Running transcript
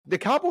the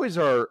Cowboys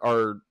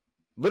are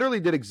literally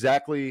did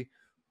exactly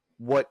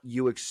what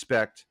you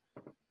expect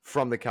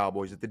from the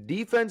Cowboys. If the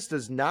defense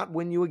does not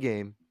win you a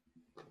game,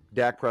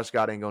 Dak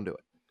Prescott ain't going to do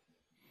it.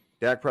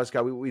 Dak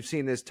Prescott, we've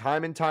seen this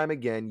time and time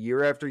again,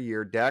 year after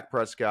year. Dak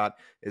Prescott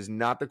is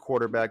not the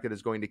quarterback that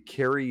is going to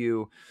carry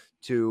you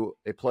to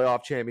a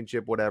playoff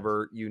championship,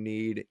 whatever. You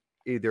need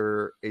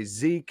either a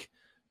Zeke,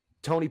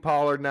 Tony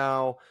Pollard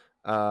now,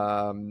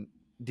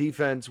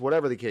 defense,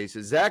 whatever the case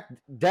is.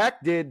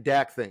 Dak did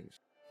Dak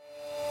things.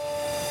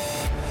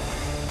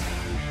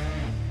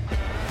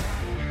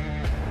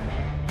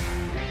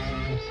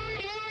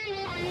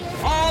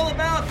 All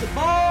About the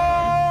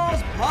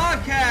Balls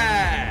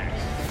podcast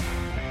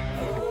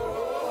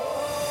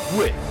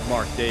with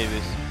Mark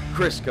Davis,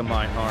 Chris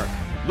Meinhardt,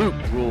 Luke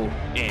Rule,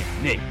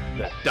 and Nick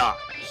the Doc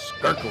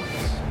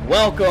Skirkowitz.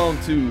 Welcome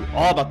to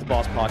All About the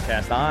Balls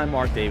podcast. I'm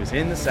Mark Davis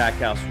in the Sack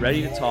House,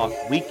 ready to talk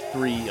week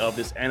 3 of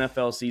this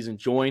NFL season,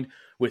 joined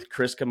with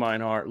Chris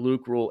Meinhardt,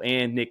 Luke Rule,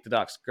 and Nick the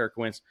Doc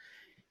Skirkowitz.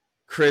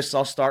 Chris,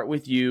 I'll start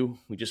with you.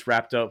 We just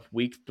wrapped up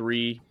week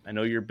 3. I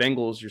know your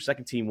Bengals, your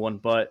second team won,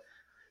 but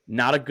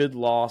not a good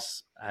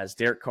loss, as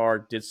Derek Carr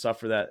did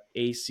suffer that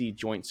AC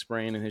joint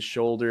sprain in his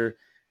shoulder.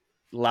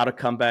 Allowed a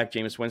comeback.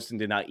 Jameis Winston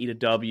did not eat a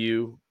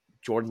W.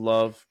 Jordan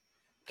Love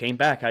came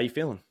back. How you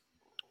feeling?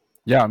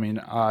 Yeah, I mean,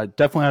 I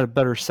definitely had a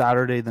better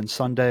Saturday than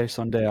Sunday.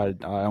 Sunday, I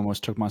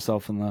almost took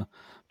myself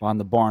behind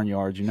the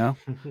barnyard, you know.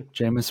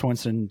 Jameis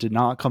Winston did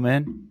not come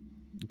in,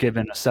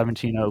 given a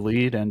 17-0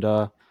 lead, and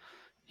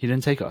he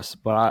didn't take us.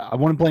 But I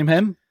wouldn't blame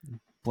him.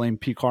 Blame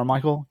Pete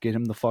Carmichael. Get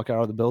him the fuck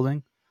out of the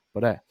building.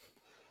 But hey,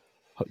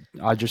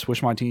 I just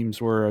wish my teams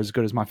were as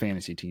good as my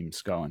fantasy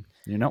teams going,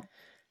 you know?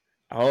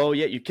 Oh,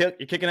 yeah, you're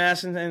kicking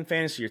ass in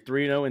fantasy. You're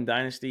 3-0 in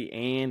Dynasty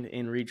and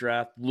in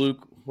redraft.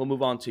 Luke, we'll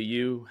move on to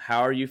you. How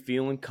are you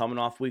feeling coming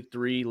off week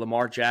 3?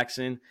 Lamar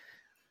Jackson,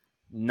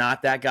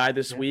 not that guy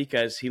this week,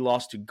 as he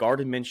lost to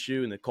Gardner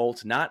Minshew and the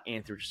Colts. Not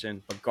Anthony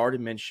Richardson, but Gardner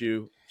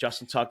Minshew.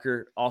 Justin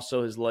Tucker,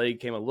 also his leg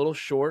came a little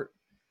short.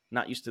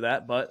 Not used to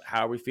that, but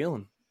how are we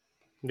feeling?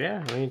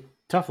 Yeah, I mean,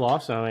 tough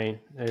loss. I mean,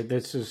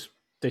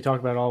 they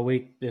talked about it all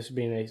week, this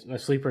being a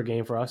sleeper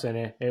game for us,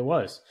 and it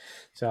was.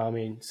 So, I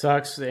mean,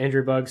 sucks. The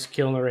injury bug's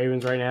killing the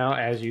Ravens right now,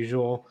 as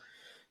usual.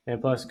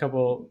 And plus a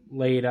couple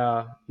late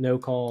no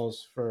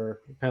calls for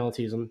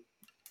penalties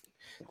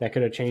that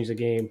could have changed the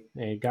game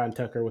and gotten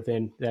Tucker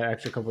within that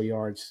extra couple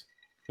yards.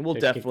 And we'll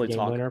definitely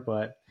talk. Winner,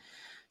 but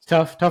it's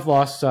tough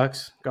loss,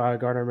 sucks.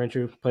 Gardner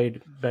Minshew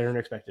played better than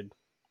expected.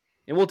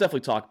 And we'll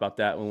definitely talk about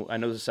that. I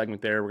know there's a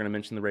segment there. We're going to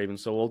mention the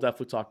Ravens, so we'll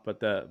definitely talk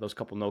about those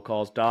couple no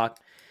calls. Doc,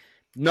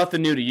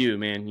 nothing new to you,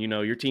 man. You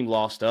know, your team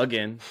lost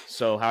again.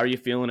 So how are you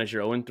feeling as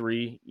you're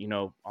 0-3, you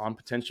know, on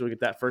potential to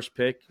get that first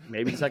pick,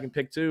 maybe the second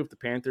pick too, if the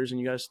Panthers and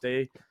you guys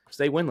stay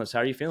winless? How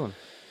are you feeling?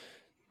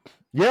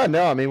 Yeah,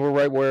 no, I mean, we're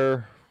right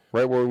where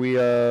we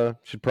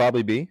should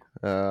probably be.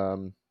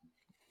 An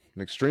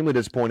extremely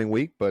disappointing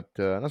week, but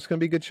that's going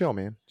to be a good show,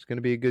 man. It's going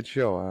to be a good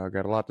show. I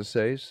got a lot to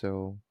say,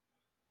 so,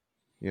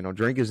 you know,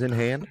 drink is in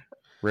hand,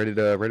 ready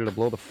to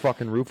blow the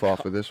fucking roof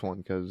off of this one,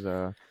 because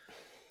a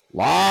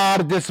lot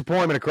of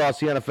disappointment across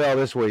the NFL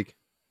this week.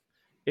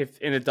 If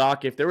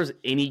there was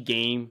any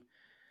game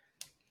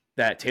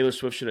that Taylor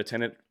Swift should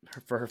attend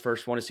for her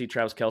first one to see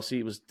Travis Kelce,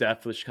 it was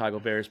definitely Chicago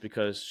Bears,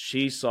 because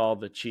she saw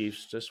the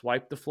Chiefs just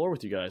wipe the floor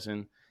with you guys.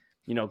 And,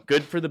 you know,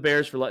 good for the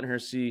Bears for letting her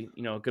see,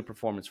 you know, a good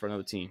performance for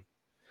another team.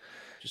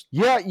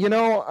 Yeah, you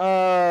know,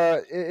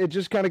 it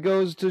just kind of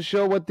goes to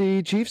show what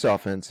the Chiefs'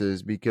 offense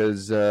is,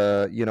 because,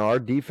 you know, our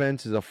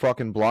defense is a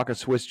fucking block of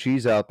Swiss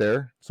cheese out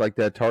there. It's like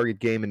that Target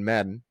game in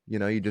Madden. You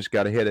know, you just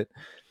got to hit it.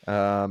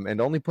 And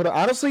to only put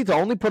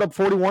up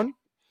 41.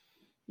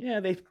 Yeah,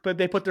 they put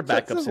their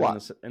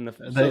backups in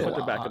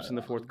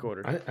the fourth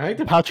quarter. I think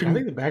the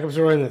backups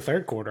were in the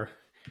third quarter.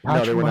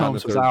 Patrick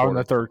Mahomes was out in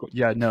the third.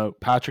 Yeah, no,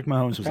 Patrick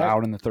Mahomes was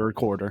out in the third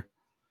quarter.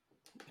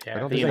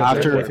 Yeah,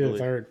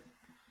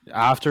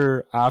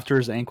 after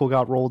his ankle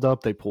got rolled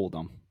up, they pulled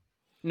him.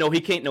 No, he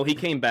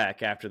came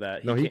back after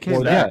that. He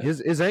came back.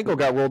 His ankle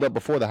got rolled up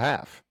before the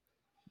half.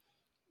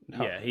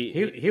 No, yeah,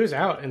 he was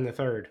out in the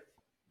third.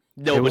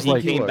 No, but he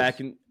came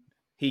back in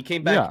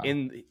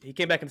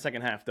the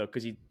second half, though,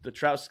 because the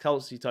Travis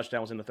Kelce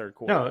touchdown was in the third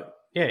quarter. No,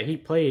 yeah, he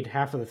played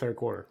half of the third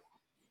quarter.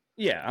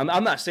 Yeah,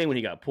 I'm not saying when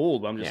he got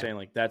pulled, but I'm just saying,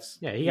 like,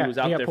 he was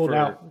out there pulled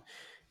out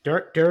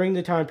during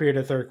the time period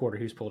of the third quarter.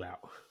 He was pulled out.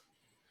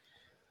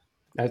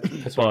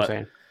 That's what I'm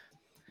saying.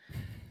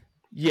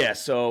 Yeah,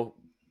 so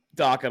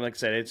Doc, like I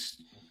said,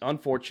 it's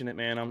unfortunate,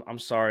 man. I'm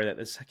sorry that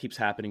this keeps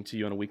happening to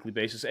you on a weekly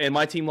basis. And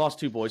my team lost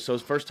 2, boys. So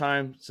it's the first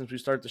time since we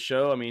started the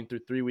show, I mean,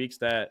 through 3 weeks,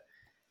 that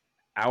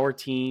our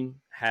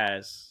team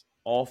has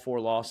all 4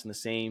 lost in the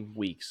same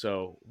week.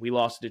 So we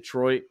lost to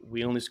Detroit.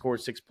 We only scored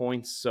 6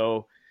 points.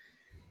 So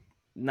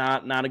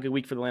not a good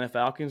week for the Atlanta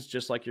Falcons,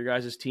 just like your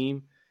guys'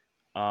 team.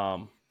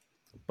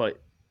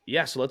 But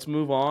yeah, so let's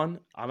move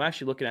on. I'm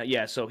actually looking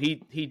at, so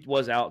he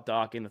was out,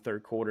 Doc, in the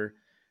third quarter.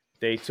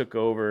 They took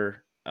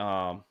over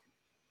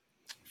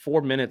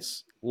 4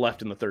 minutes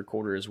left in the third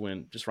quarter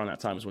just around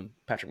that time is when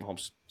Patrick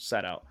Mahomes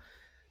sat out.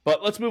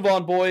 But let's move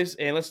on, boys,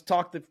 and let's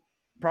talk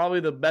probably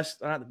the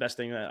best, not the best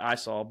thing that I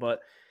saw,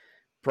 but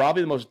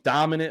probably the most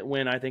dominant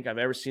win I think I've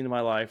ever seen in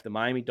my life. The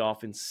Miami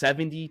Dolphins,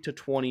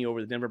 70-20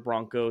 over the Denver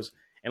Broncos.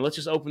 And let's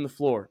just open the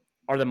floor.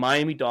 Are the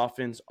Miami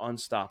Dolphins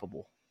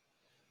unstoppable?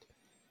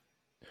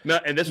 No,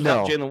 and this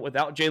was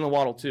without Jalen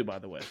Waddle too, by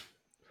the way.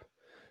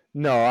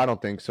 No, I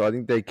don't think so. I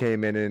think they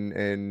came in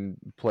and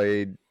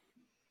played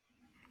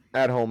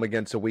at home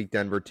against a weak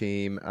Denver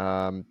team.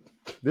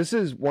 This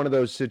is one of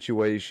those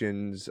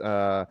situations,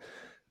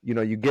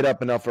 you get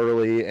up enough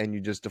early and you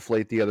just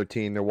deflate the other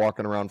team. They're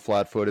walking around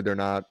flat-footed. They're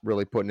not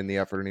really putting in the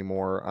effort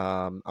anymore.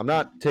 I'm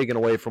not taking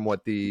away from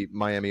what the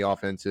Miami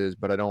offense is,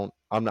 but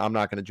I'm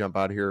not going to jump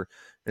out here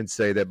and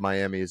say that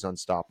Miami is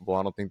unstoppable.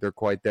 I don't think they're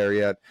quite there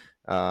yet.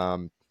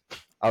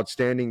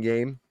 Outstanding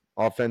game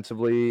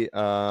offensively,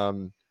 by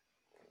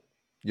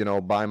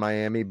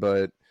Miami,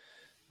 but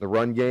the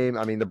run game,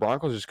 the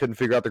Broncos just couldn't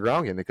figure out the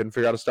ground game. They couldn't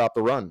figure out how to stop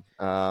the run.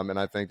 And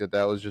I think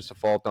that was just a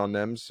fault on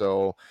them.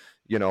 So,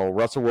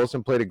 Russell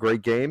Wilson played a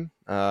great game.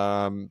 It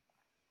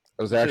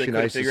was actually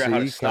nice to see. Figure out how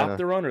to stop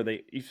the run, or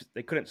they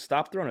couldn't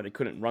stop the run, or they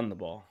couldn't run the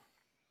ball.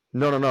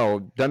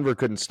 No. Denver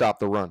couldn't stop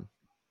the run.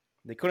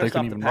 They couldn't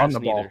stop the pass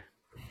neither.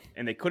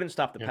 And they couldn't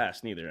stop the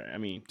pass neither.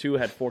 Tua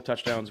had 4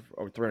 touchdowns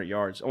over 300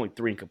 yards, only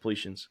 3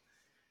 incompletions.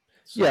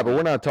 So, yeah, but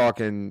we're not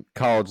talking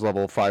college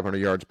level 500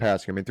 yards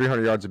passing.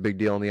 300 yards is a big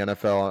deal in the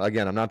NFL.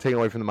 Again, I'm not taking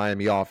away from the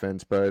Miami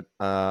offense, but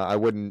I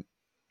wouldn't.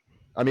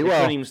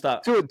 Couldn't even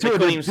stop. Tua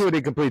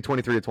did complete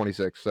 23 to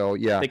 26. So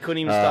yeah, they couldn't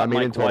even stop.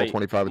 Mike in total, White.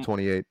 25 to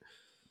 28.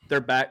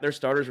 Their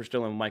starters were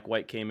still in. Mike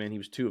White came in. He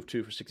was 2 of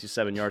 2 for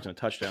 67 yards and a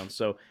touchdown.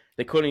 So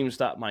they couldn't even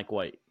stop Mike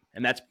White.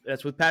 And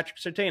that's with Patrick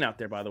Surtain out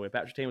there, by the way.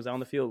 Patrick Surtain was out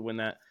on the field when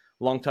that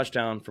long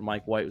touchdown for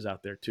Mike White was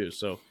out there too.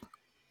 So it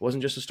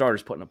wasn't just the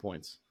starters putting up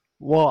points.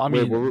 Well,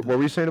 Wait, what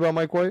were you saying about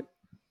Mike White?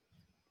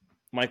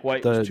 Mike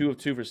White was 2 of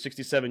 2 for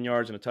 67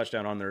 yards and a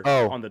touchdown on the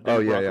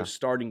Denver Broncos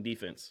starting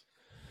defense.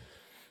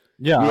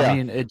 Yeah,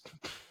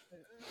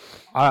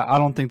 I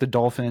don't think the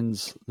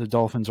Dolphins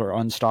are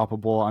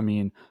unstoppable.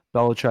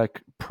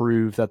 Belichick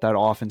proved that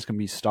offense can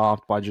be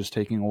stopped by just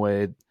taking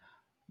away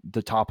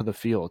the top of the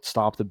field,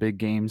 stop the big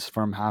games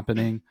from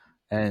happening,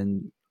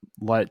 and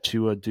let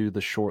Tua do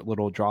the short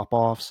little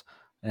drop-offs,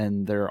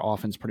 and their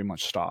offense pretty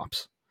much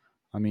stops.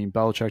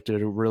 Belichick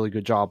did a really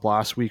good job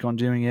last week on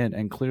doing it,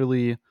 and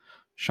clearly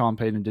Sean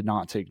Payton did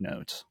not take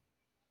notes.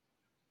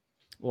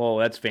 Well,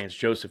 that's Vance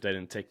Joseph that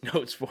didn't take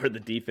notes for the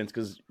defense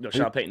because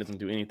Sean Payton doesn't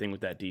do anything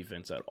with that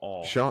defense at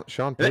all.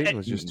 Sean Payton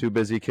was just too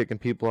busy kicking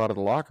people out of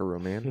the locker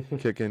room, man.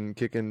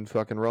 kicking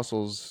fucking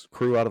Russell's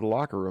crew out of the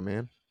locker room,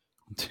 man.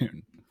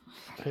 Dude.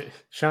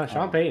 Sean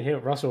Payton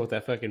hit Russell with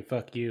that fucking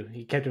fuck you.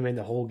 He kept him in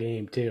the whole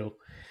game, too.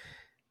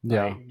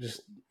 Yeah.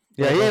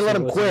 He ain't let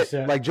him quit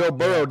like Joe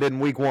Burrow did in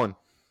week 1.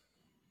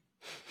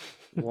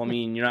 Well,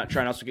 you're not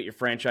trying to also get your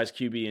franchise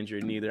QB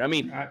injured neither.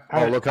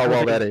 Look how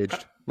well that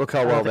aged. Look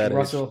how well that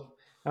aged.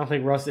 I don't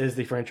think Russ is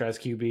the franchise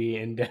QB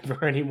in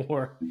Denver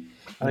anymore.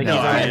 I think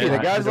the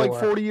guy's like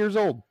 40 years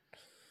old.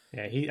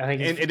 Yeah, I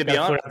think he's to be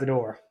honest, out the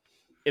door.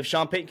 If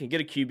Sean Payton can get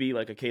a QB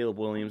like a Caleb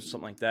Williams,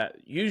 something like that,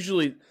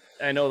 usually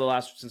I know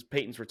since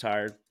Payton's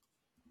retired,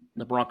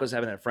 the Broncos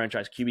haven't had a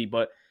franchise QB,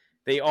 but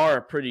they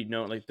are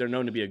they're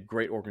known to be a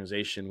great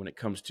organization when it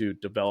comes to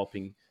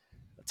developing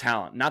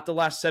talent. Not the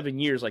last 7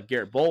 years, like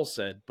Garrett Bowles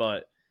said,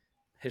 but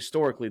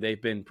historically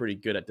they've been pretty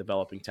good at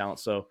developing talent.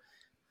 So,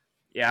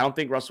 yeah, I don't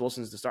think Russell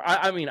Wilson's the star.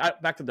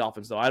 Back to the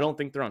Dolphins, though. I don't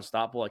think they're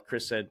unstoppable. Like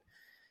Chris said,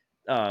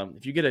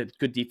 if you get a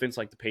good defense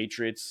like the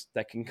Patriots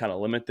that can kind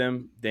of limit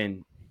them,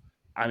 then,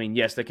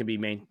 yes, they can be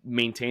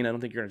maintained. I don't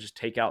think you're going to just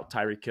take out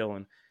Tyreek Hill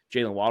and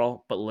Jalen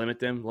Waddle, but limit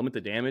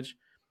the damage.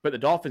 But the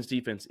Dolphins'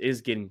 defense is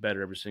getting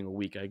better every single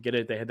week. I get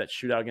it. They had that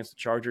shootout against the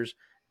Chargers,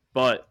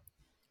 but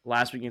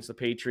last week against the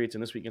Patriots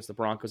and this week against the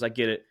Broncos, I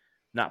get it.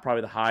 Not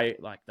probably the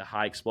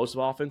high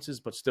explosive offenses,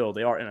 but still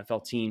they are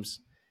NFL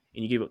teams,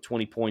 and you give up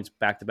 20 points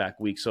back-to-back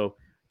weeks. So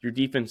your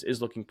defense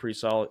is looking pretty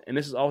solid, and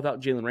this is all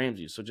without Jalen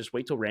Ramsey. So just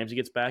wait till Ramsey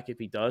gets back if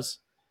he does,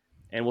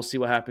 and we'll see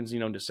what happens,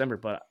 in December.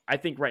 But I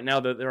think right now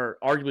that they're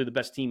arguably the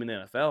best team in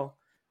the NFL.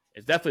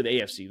 It's definitely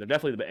the AFC. They're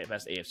definitely the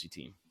best AFC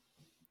team.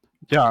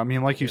 Yeah,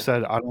 like you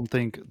said, I don't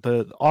think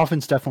the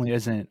offense definitely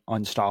isn't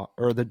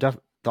the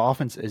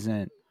offense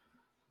isn't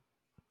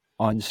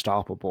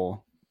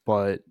unstoppable,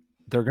 but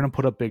they're going to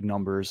put up big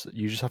numbers.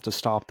 You just have to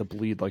stop the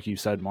bleed, like you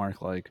said,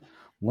 Mark. Like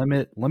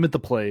limit the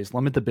plays,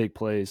 limit the big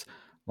plays.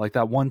 Like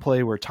that one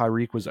play where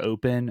Tyreek was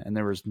open and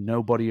there was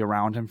nobody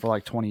around him for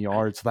like 20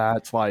 yards.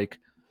 That's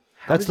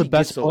the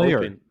best player.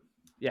 Open?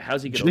 Yeah,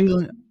 how's he get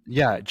open?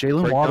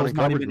 Jalen Waddle's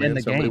not even in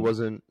the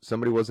game.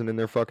 Somebody wasn't in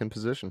their fucking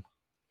position.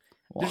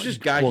 There's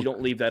just guys you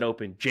don't leave that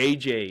open.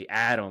 JJ,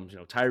 Adams,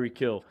 Tyreek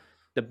Hill,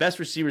 the best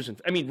receivers.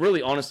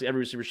 Really, honestly, every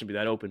receiver should be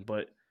that open.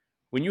 But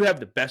when you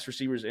have the best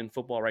receivers in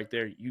football right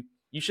there, you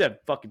should have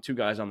fucking 2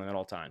 guys on them at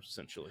all times,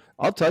 essentially.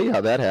 I'll tell you how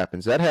that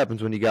happens. That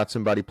happens when you got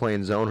somebody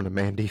playing zone in a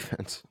man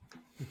defense.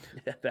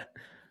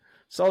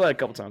 Saw that a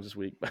couple times this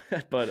week,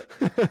 but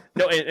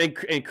no,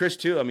 and Chris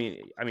too.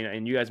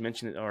 And you guys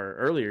mentioned it, or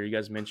earlier you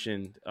guys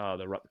mentioned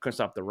couldn't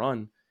stop the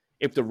run.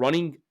 if the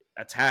running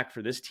attack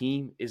for this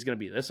team is going to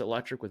be this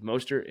electric with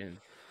Mostert and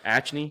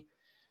Achane,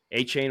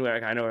 A-Chain,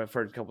 I know I've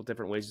heard a couple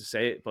different ways to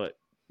say it, but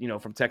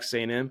from Texas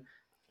A&M,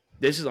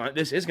 it's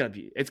going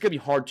to be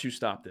hard to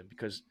stop them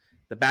because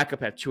the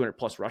backup had 200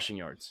 plus rushing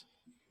yards.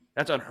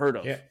 That's unheard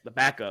of. Yeah. The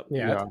backup.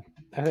 Yeah.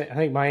 I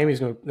think Miami's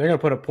they're going to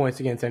put up points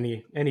against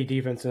any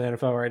defense in the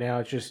NFL right now.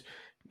 It's just,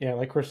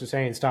 like Chris was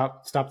saying,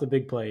 stop the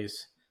big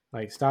plays.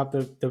 Like, stop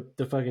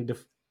the fucking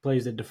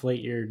plays that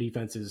deflate your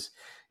defenses.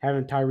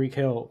 Having Tyreek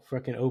Hill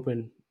fucking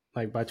open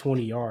like by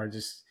 20 yards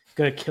is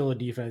going to kill a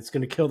defense. It's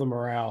going to kill the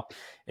morale.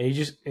 And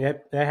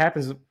that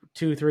happens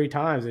 2-3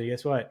 times. And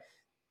guess what?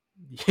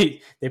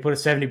 They put a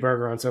 70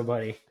 burger on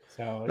somebody.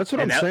 So that's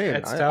what I'm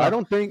saying. I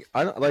don't think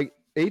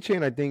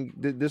A-Chain. I think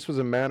this was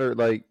a matter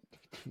like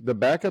the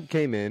backup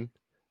came in,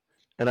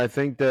 and I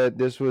think that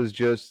this was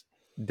just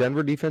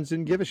Denver defense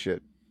didn't give a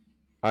shit.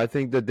 I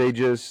think that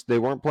they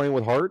weren't playing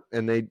with heart,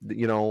 and they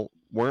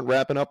weren't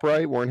wrapping up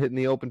right, weren't hitting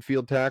the open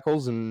field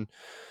tackles, and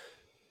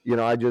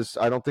I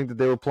don't think that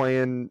they were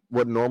playing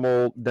what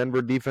normal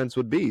Denver defense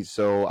would be.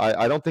 So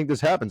I don't think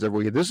this happens every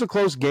week. If this is a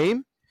close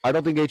game, I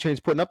don't think A-Chain's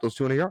putting up those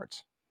 200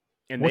 yards.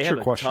 And what's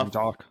your question,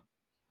 Doc?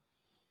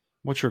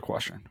 What's your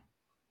question?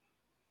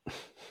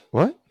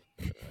 What?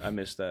 I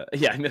missed that.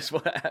 Yeah, I missed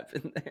what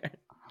happened there.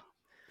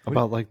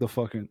 About like the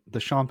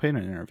Sean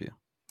Payton interview.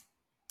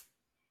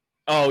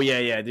 Oh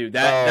yeah, dude.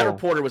 That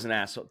reporter was an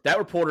asshole. That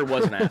reporter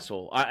was an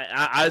asshole.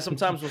 I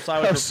sometimes will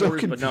side with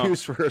reporters, but no. I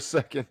was so confused for a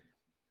second.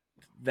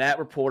 That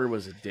reporter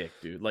was a dick,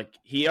 dude. Like,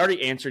 he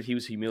already answered. He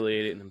was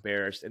humiliated and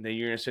embarrassed, and then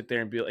you're gonna sit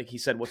there and be like, he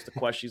said, "What's the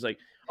question?" He's like,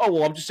 "Oh,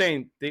 well, I'm just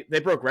saying they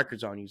broke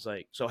records on you." He's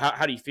like, "So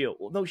how do you feel?"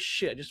 Well, no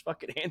shit, I just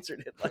fucking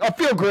answered it. Like, I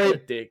feel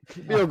great. Dick.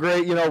 Feel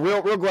great.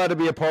 Real glad to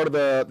be a part of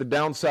the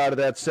downside of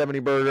that 70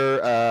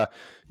 burger.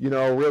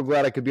 Real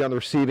glad I could be on the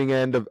receiving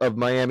end of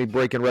Miami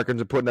breaking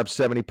records and putting up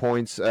 70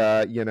 points.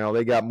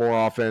 They got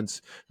more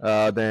offense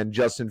than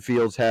Justin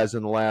Fields has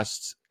in the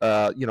last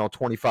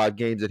 25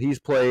 games that he's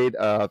played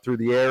through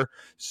the air.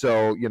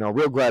 So,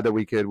 real glad that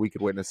we could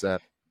witness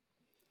that.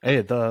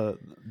 Hey, the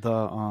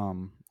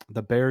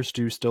Bears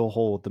do still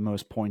hold the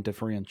most point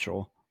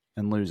differential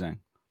in losing,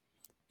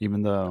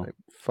 even though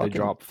they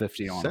dropped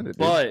 50 on them.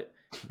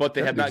 But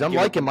they have not. I'm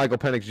liking Michael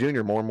Penix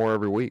Jr. more and more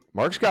every week.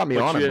 Mark's got me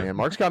on him, man.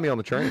 Mark's got me on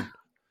the train.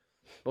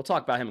 We'll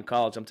talk about him in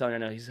college. I'm telling you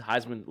now, he's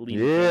Heisman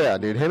leading. Yeah,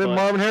 dude. Him and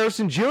Marvin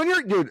Harrison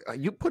Jr. Dude,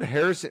 you put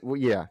Harrison. Well,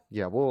 yeah.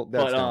 Well,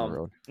 that's down the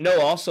road.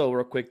 No, also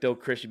real quick though,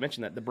 Chris, you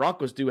mentioned that the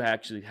Broncos do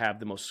actually have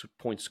the most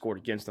points scored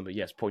against them, but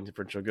yes, point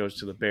differential goes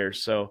to the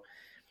Bears. So,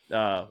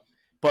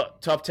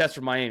 but tough test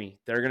for Miami.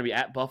 They're going to be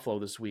at Buffalo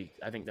this week.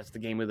 I think that's the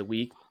game of the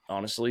week.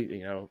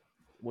 Honestly,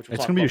 which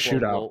it's going to be a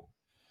shootout.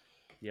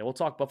 We'll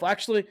talk Buffalo.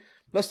 Actually,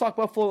 let's talk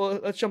Buffalo.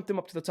 Let's jump them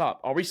up to the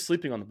top. Are we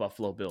sleeping on the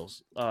Buffalo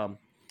Bills?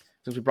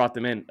 Since we brought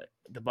them in.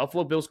 The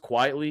Buffalo Bills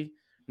quietly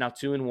now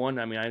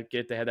 2-1. I mean, I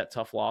get they had that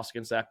tough loss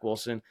against Zach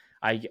Wilson.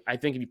 I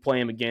think if you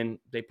play him again,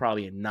 they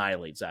probably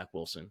annihilate Zach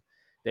Wilson.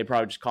 They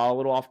probably just call a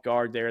little off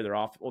guard there. Their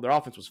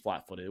offense was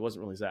flat-footed. It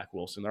wasn't really Zach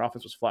Wilson. Their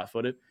offense was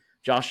flat-footed.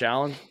 Josh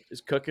Allen is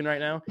cooking right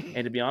now.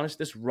 And to be honest,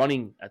 this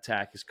running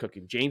attack is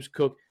cooking. James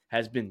Cook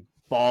has been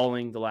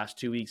balling the last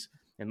 2 weeks.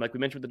 And like we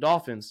mentioned with the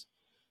Dolphins,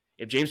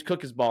 if James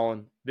Cook is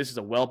balling, this is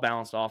a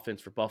well-balanced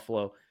offense for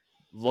Buffalo.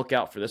 Look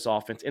out for this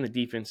offense, and the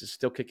defense is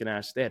still kicking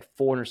ass. They had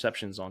 4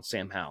 interceptions on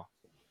Sam Howell.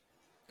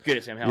 Good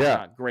at Sam Howell,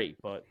 not great,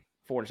 but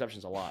 4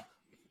 interceptions a lot.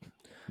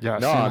 Yeah,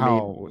 Sam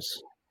Howell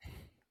was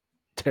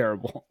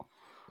terrible.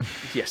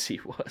 Yes, he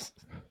was.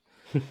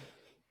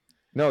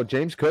 No,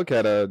 James Cook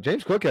had a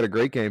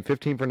great game.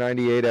 15 for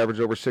 98,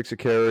 averaged over 6 a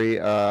carry.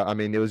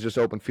 It was just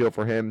open field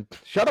for him.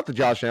 Shout out to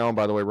Josh Allen,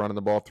 by the way, running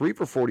the ball. 3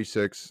 for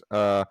 46.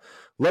 Love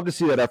to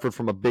see that effort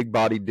from a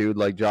big-bodied dude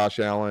like Josh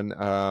Allen.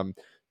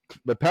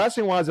 But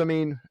passing wise,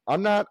 I'm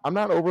not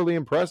overly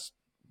impressed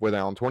with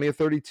Allen. 20 of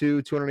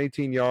 32,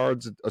 218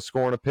 yards, a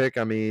score and a pick.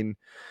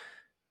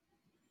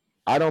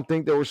 I don't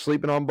think they were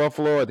sleeping on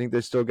Buffalo. I think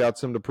they still got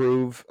some to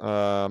prove. They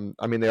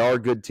are a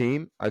good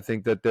team. I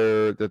think that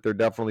they're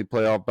definitely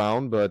playoff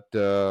bound, but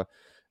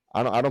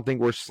I don't think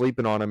we're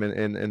sleeping on them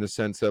in the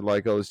sense that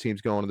this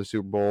team's going to the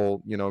Super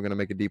Bowl, going to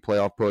make a deep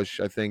playoff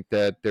push. I think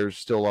that there's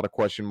still a lot of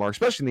question marks,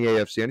 especially in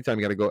the AFC. Anytime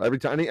you got to go,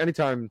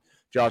 anytime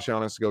Josh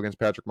Allen has to go against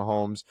Patrick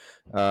Mahomes.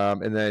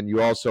 And then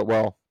you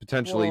also,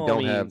 potentially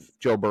don't have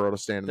Joe Burrow to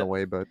stand in the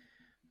way. But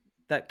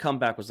that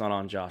comeback was not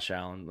on Josh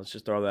Allen. Let's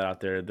just throw that out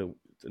there.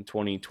 In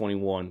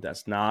 2021,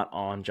 that's not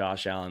on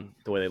Josh Allen,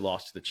 the way they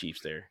lost to the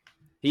Chiefs there.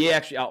 He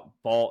actually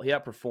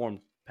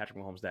outperformed Patrick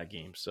Mahomes that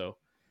game. So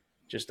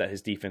just that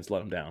his defense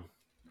let him down.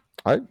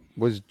 I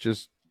was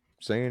just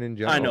saying in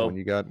general, I know, when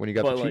you got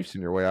the Chiefs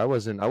in your way, I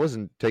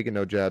wasn't taking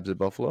no jabs at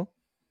Buffalo.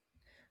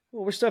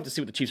 Well, we still have to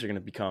see what the Chiefs are going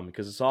to become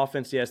because this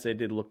offense, yes, they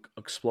did look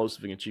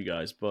explosive against you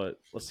guys, but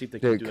let's see if they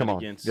can do that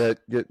against.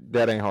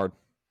 That ain't hard.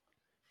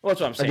 Well, that's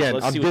what I'm saying.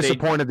 Again, I'm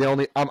disappointed.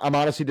 I'm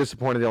honestly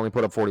disappointed they only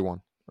put up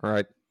 41. All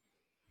right.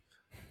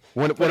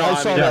 When I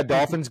saw that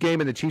Dolphins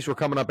game and the Chiefs were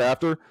coming up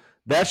after,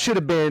 that should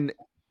have been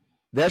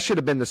the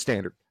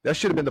standard. That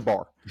should have been the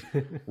bar.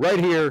 Right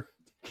here,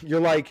 you're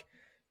like,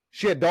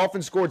 shit,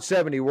 Dolphins scored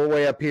 70. We're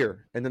way up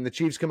here. And then the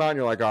Chiefs come out and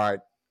you're like, all right,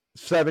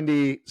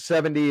 70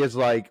 is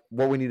like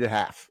what we need at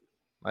half.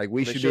 Like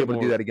we should be able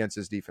to do that against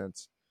this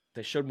defense.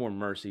 They showed more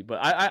mercy. But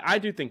I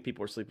do think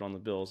people are sleeping on the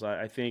Bills.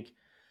 I think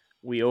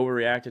we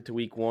overreacted to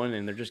week 1,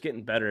 and they're just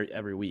getting better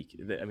every week.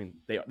 I mean,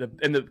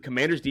 and the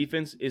Commanders'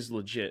 defense is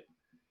legit,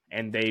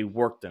 and they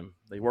worked them.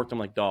 They worked them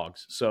like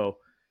dogs. So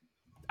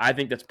I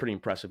think that's pretty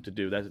impressive to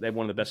do. They have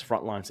one of the best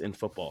front lines in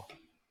football.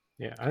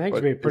 Yeah, I think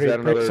it's going to be a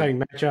pretty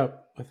exciting matchup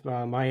with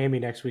Miami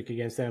next week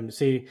against them to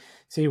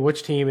see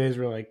which team is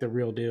really like the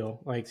real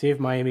deal. Like, see if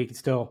Miami can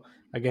still,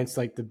 against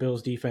like the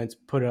Bills defense,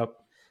 put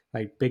up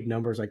like big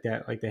numbers like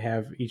that, like they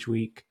have each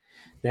week.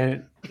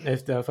 Then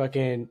if the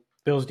fucking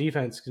Bills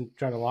defense can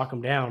try to lock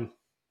them down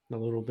a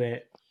little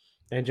bit,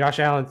 and Josh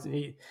Allen,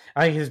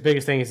 I think his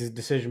biggest thing is his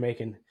decision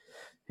making.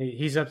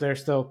 He's up there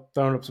still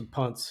throwing up some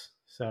punts.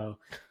 So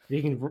if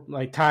he can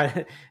like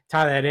tie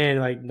that in,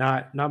 like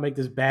not make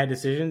those bad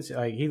decisions,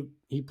 like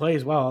he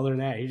plays well. Other than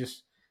that, he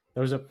just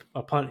throws up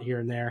a punt here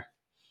and there.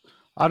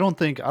 I don't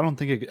think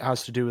it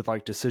has to do with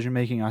like decision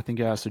making. I think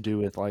it has to do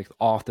with like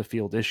off the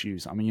field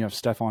issues. I mean, you have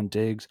Stephon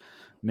Diggs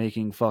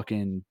making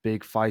fucking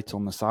big fights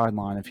on the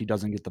sideline if he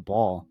doesn't get the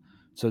ball.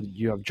 So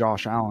you have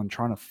Josh Allen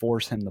trying to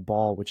force him the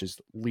ball, which is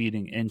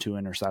leading into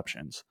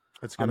interceptions.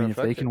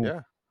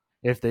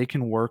 If they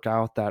can work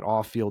out that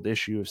off-field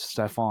issue of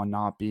Stephon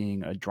not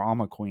being a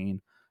drama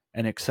queen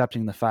and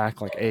accepting the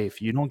fact, like, hey,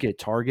 if you don't get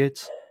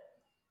targets,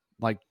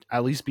 like,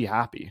 at least be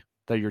happy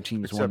that your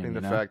team's winning. Accepting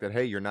the fact that,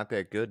 hey, you're not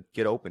that good.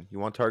 Get open. You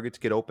want targets?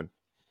 Get open.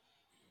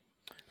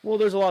 Well,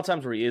 there's a lot of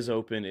times where he is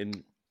open,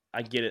 and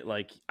I get it.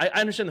 Like, I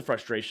understand the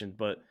frustration,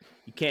 but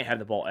you can't have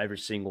the ball every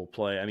single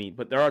play. I mean,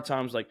 but there are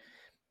times, like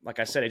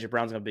I said, AJ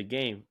Brown's in a big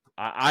game.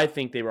 I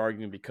think they were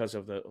arguing because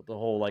of the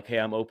whole, like, hey,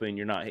 I'm open,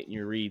 you're not hitting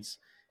your reads.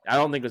 I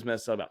don't think it was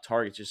messed up about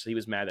targets. Just he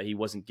was mad that he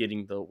wasn't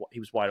getting he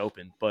was wide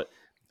open. But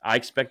I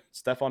expect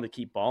Stephon to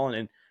keep balling.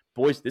 And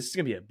boys, this is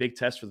going to be a big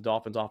test for the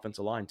Dolphins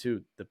offensive line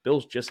too. The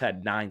Bills just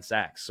had 9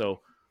 sacks.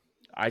 So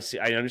I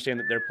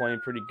understand that they're playing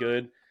pretty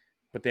good,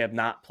 but they have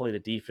not played a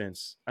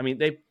defense. I mean,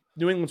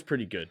 New England's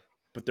pretty good,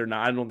 but they're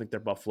not. I don't think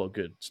they're Buffalo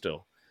good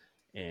still.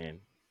 And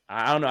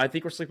I don't know. I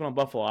think we're sleeping on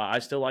Buffalo. I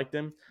still like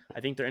them. I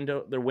think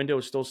their window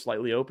is still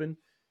slightly open.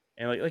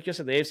 And like you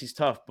said, the AFC's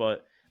tough,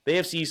 but the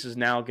AFC East is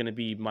now going to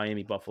be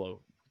Miami,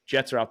 Buffalo.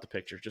 Jets are out the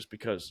picture just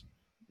because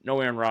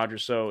no Aaron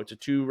Rodgers. So it's a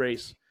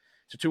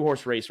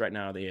 2-horse race right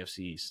now in the AFC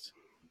East.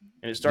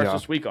 And it starts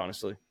this week,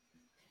 honestly.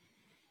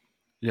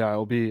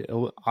 Yeah,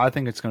 I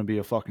think it's going to be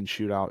a fucking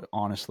shootout,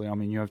 honestly. I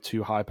mean, you have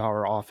 2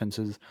 high-power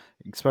offenses,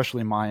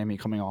 especially Miami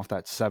coming off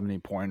that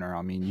 70-pointer.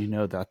 I mean, you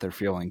know that they're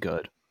feeling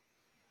good.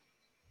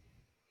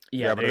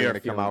 Yeah, but they're going to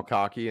come out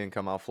cocky and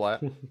come out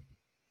flat?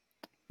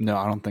 No,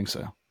 I don't think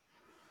so.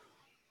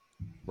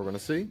 We're going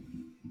to see.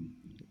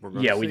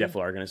 We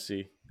definitely are going to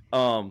see.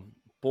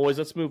 Boys,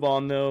 let's move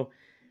on, though.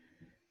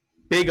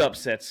 Big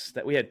upsets.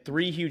 That we had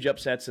 3 huge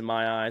upsets in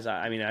my eyes.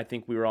 I mean, I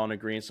think we were all in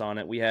agreement on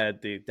it. We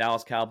had the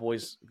Dallas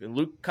Cowboys.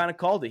 Luke kind of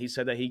called it. He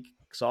said that he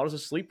saw it as a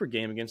sleeper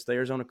game against the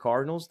Arizona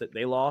Cardinals, that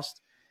they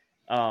lost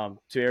to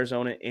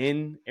Arizona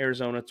in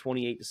Arizona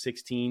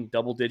 28-16,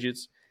 double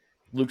digits.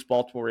 Luke's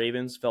Baltimore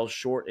Ravens fell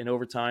short in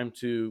overtime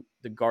to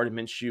the Gardner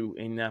Minshew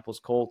Indianapolis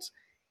Colts,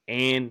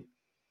 and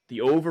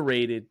the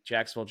overrated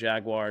Jacksonville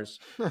Jaguars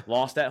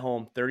lost at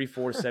home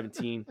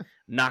 34-17,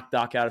 knocked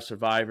Doc out of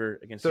Survivor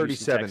against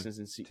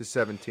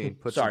 37-17.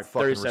 Put some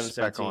fucking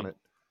respect on it.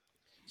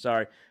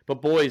 Sorry.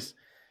 But boys,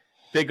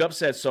 big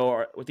upsets.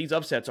 So with these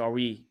upsets, are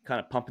we kind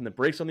of pumping the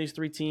brakes on these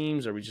 3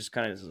 teams? Or are we just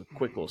kind of a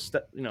quick little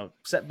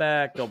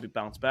setback? They'll be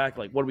bounced back.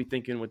 Like, what are we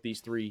thinking with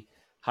these 3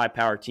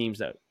 high-powered teams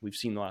that we've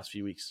seen the last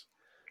few weeks?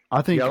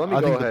 I think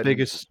the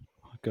biggest.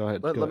 Go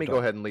ahead. Let me go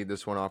ahead and lead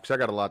this one off because I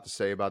got a lot to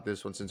say about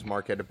this one since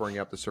Mark had to bring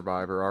up the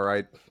Survivor. All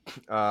right.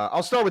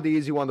 I'll start with the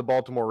easy one, the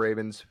Baltimore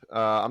Ravens.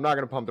 I'm not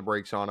going to pump the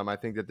brakes on them. I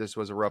think that this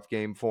was a rough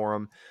game for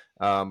them,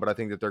 but I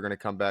think that they're going to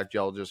come back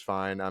gel just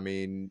fine. I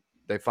mean,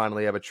 they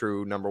finally have a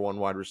true number 1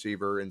 wide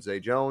receiver in Zay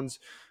Jones,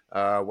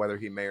 whether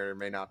he may or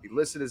may not be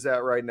listed as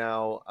that right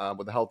now,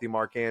 with a healthy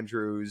Mark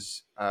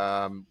Andrews,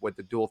 with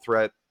the dual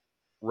threat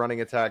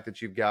running attack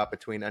that you've got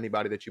between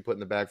anybody that you put in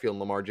the backfield and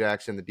Lamar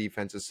Jackson. The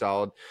defense is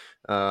solid.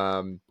 I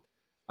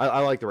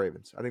like the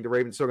Ravens. I think the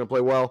Ravens are still going to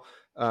play well.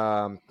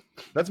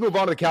 Let's move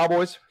on to the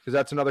Cowboys because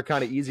that's another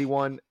kind of easy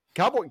one.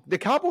 The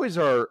Cowboys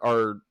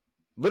are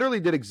literally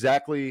did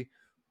exactly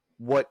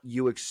what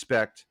you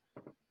expect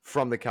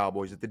from the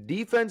Cowboys. If the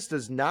defense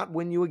does not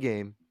win you a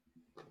game,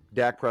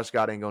 Dak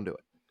Prescott ain't going to do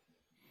it.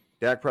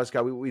 Dak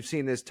Prescott, we've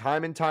seen this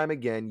time and time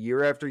again,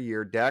 year after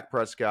year. Dak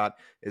Prescott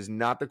is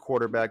not the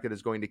quarterback that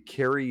is going to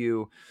carry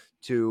you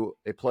to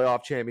a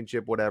playoff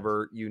championship,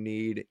 whatever. You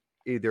need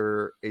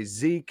either a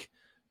Zeke,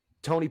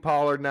 Tony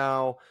Pollard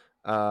now,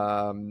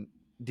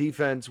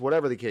 defense,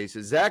 whatever the case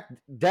is.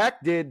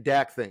 Dak did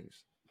Dak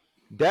things.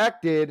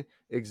 Dak did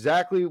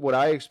exactly what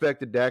I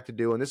expected Dak to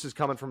do, and this is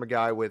coming from a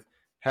guy with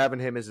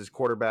having him as his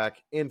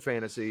quarterback in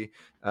fantasy.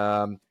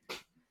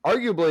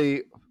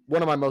 Arguably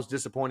one of my most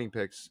disappointing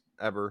picks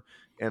ever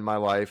in my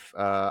life.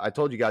 I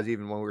told you guys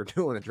even when we were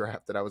doing the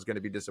draft that I was going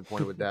to be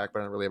disappointed with Dak, but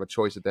I didn't really have a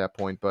choice at that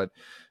point. But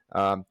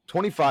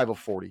 25 of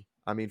 40.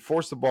 I mean,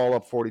 forced the ball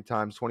up 40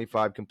 times,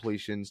 25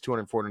 completions,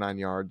 249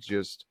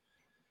 yards.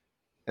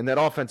 And that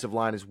offensive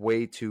line is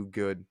way too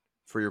good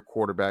for your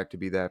quarterback to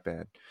be that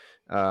bad.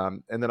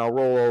 And then I'll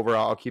roll over.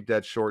 I'll keep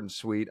that short and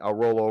sweet. I'll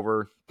roll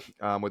over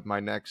with my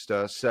next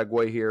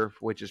segue here,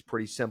 which is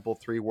pretty simple.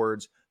 3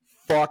 words.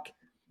 Fuck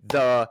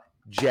the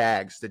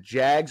Jags. The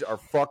Jags are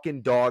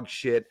fucking dog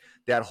shit.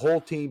 That whole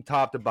team,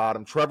 top to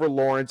bottom. Trevor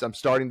Lawrence, I'm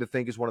starting to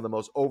think, is one of the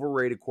most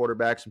overrated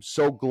quarterbacks. I'm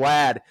so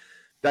glad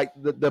that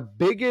the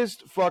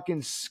biggest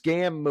fucking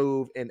scam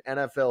move in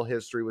NFL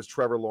history was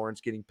Trevor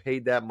Lawrence getting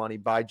paid that money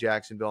by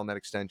Jacksonville on that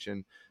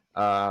extension.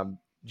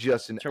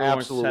 Just an Trevor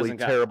Lawrence absolutely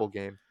terrible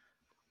game.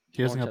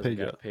 He hasn't got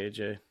Lawrence paid yet.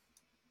 Jay.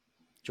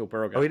 Joe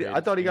Burrow got paid.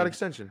 I thought he got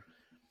extension.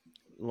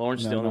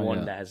 Lawrence is the No, only not one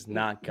yet. that has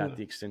not got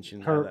the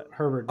extension.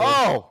 Herbert. Did.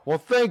 Oh, well,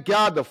 thank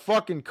God the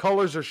fucking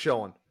colors are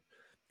showing.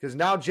 Because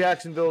now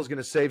Jacksonville is going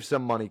to save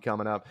some money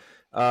coming up.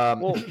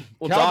 Well,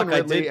 Calvin Doc,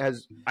 Ridley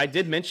I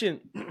did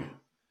mention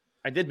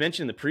in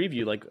the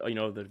preview, like, you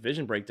know, the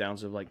division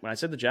breakdowns of, like, when I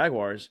said the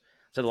Jaguars,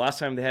 I said the last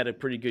time they had a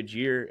pretty good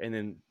year, and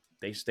then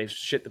they've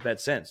shit the bed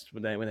since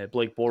when they had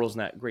Blake Bortles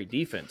and that great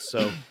defense.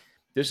 So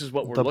this is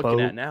what we're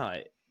looking at now.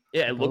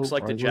 It looks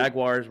like the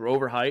Jaguars were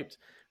overhyped.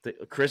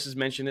 Chris has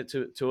mentioned it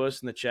to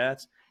us in the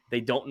chats.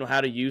 They don't know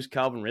how to use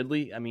Calvin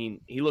Ridley. I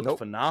mean, he looked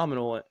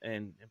phenomenal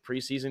in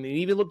preseason.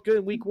 He even looked good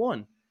in week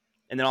 1.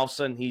 And then all of a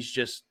sudden he's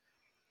just,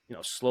 you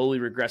know, slowly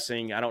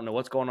regressing. I don't know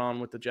what's going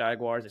on with the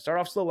Jaguars. They started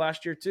off slow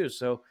last year too.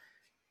 So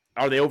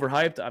are they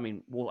overhyped? I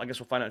mean, I guess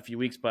we'll find out in a few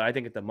weeks. But I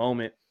think at the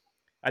moment,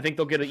 I think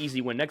they'll get an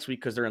easy win next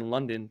week because they're in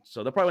London.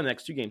 So they'll probably win the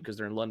next 2 games because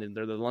they're in London.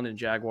 They're the London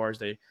Jaguars.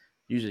 They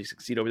usually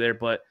succeed over there.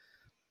 But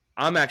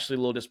I'm actually a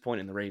little disappointed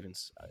in the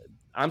Ravens.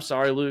 I'm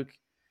sorry, Luke.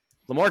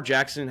 Lamar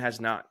Jackson has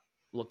not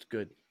looked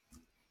good.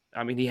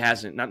 I mean, he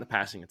hasn't, not in the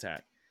passing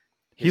attack.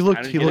 He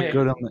looked good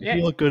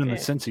in the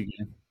Cincy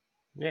game.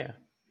 Yeah.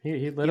 He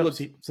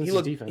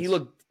Cincy's defense.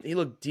 He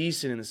looked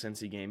decent in the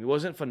Cincy game. He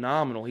wasn't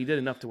phenomenal. He did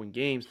enough to win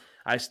games.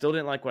 I still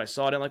didn't like what I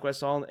saw. I didn't like what I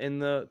saw in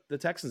the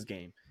Texans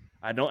game.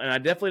 I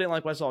definitely didn't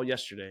like what I saw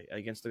yesterday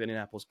against the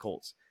Indianapolis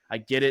Colts. I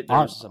get it. There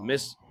was some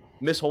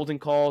miss holding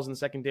calls in the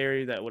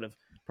secondary that would have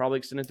probably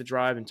extended the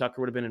drive, and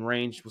Tucker would have been in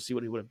range. We'll see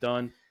what he would have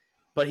done.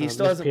 But he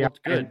still hasn't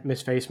looked good.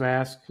 Missed face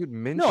mask. Dude,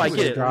 Minshew No, I get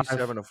it.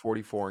 27 of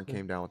 44 and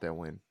came down with that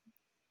win.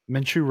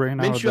 Minshew ran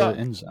out of the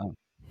end zone.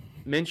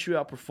 Minshew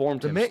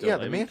outperformed him.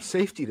 The man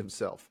safetied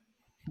himself.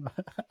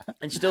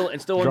 And still in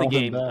the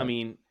game. I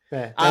mean,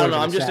 I don't know.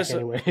 I'm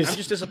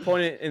just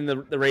disappointed in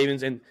the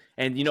Ravens, and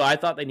you know, I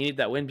thought they needed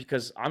that win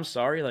because I'm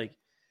sorry, like,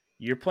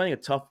 you're playing a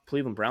tough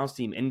Cleveland Browns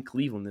team in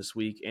Cleveland this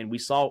week, and we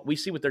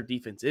see what their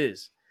defense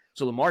is.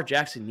 So Lamar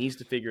Jackson needs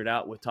to figure it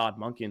out with Todd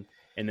Monken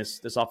and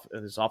this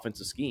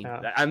offensive scheme.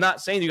 I'm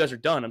not saying you guys are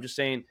done. I'm just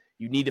saying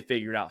you need to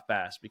figure it out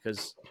fast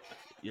because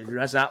it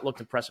has not looked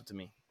impressive to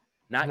me.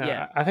 Not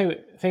yet. I think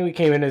we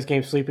came into this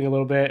game sleeping a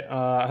little bit.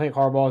 I think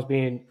Harbaugh is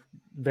being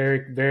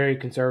very, very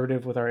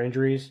conservative with our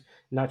injuries,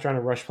 not trying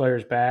to rush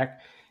players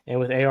back. And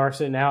with AR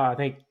sitting out, I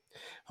think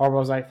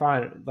Harbaugh's like,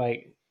 fine.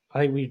 Like, I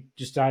think we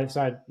just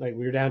decided, like,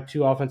 we were down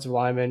 2 offensive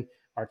linemen,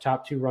 our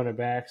top 2 running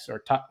backs, our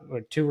top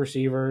 2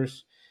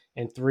 receivers,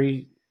 and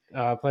 3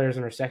 players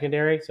in our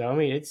secondary. So, I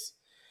mean,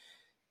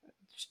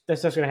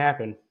 that's going to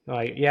happen.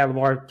 Like, yeah,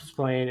 Lamar's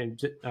playing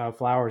and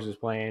Flowers is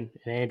playing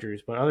and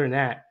Andrews, but other than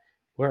that,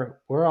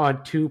 we're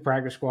on 2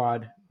 practice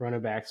squad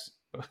running backs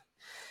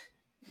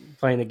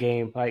playing the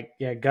game. Like,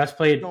 yeah, Gus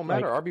played. No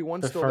matter, like,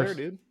 RB1's still there,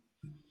 dude.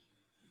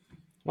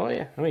 Well,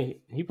 yeah, I mean,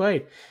 he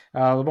played.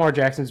 Lamar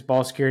Jackson's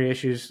ball security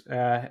issues,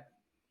 a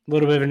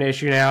little bit of an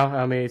issue now.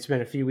 I mean, it's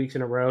been a few weeks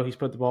in a row. He's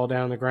put the ball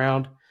down on the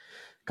ground.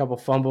 A couple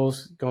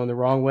fumbles going the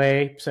wrong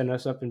way, setting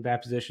us up in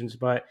bad positions.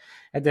 But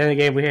at the end of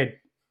the game,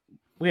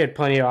 we had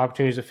plenty of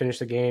opportunities to finish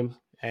the game,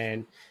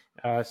 and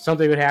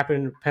something would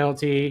happen.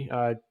 Penalty,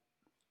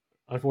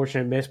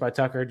 unfortunate miss by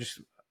Tucker, just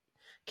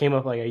came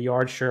up like a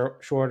yard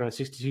short on a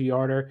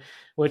 62-yarder,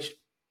 which,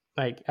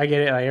 like, I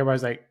get it. Like,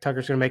 everybody's like,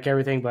 Tucker's going to make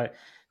everything, but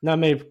not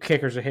many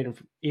kickers are hitting,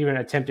 even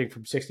attempting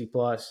from 60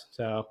 plus.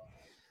 So,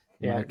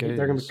 yeah,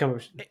 they're going to become.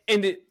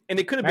 And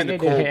it could have been the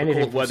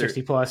cold weather.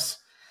 60 plus.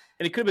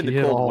 And it could have been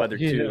the cold weather,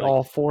 too. Like,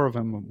 all 4 of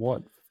them,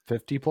 what,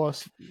 50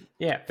 plus?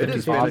 Yeah. It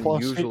is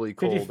unusually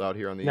cold out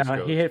here on the East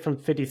Coast. He hit from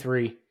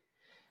 53.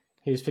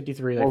 He was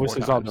 53. Like, what was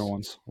his other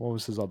ones?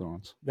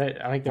 I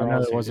think they're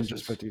all. It wasn't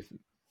just 50.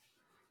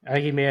 I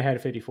think he may have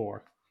had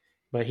 54,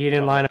 but he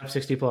didn't line up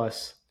 60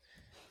 plus.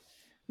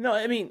 No,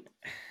 I mean,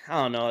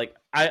 I don't know. Like,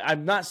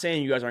 I'm not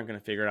saying you guys aren't going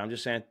to figure it out. I'm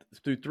just saying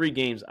through 3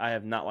 games, I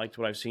have not liked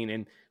what I've seen,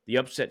 and the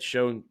upset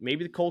shown.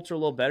 Maybe the Colts are a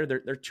little better. They're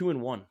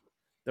 2-1.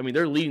 I mean,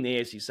 they're leading the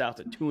AFC South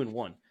at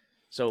 2-1.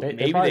 So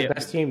maybe they're the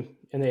best team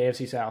in the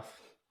AFC South.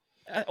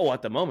 Oh,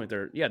 at the moment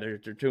they're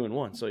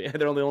 2-1. So yeah,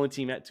 they're the only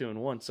team at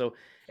 2-1. So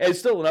it's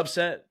still an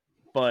upset,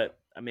 but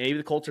maybe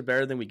the Colts are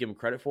better than we give them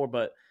credit for.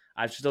 But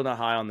I'm still not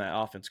high on that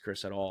offense,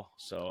 Chris, at all.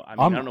 So I mean,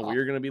 I don't know where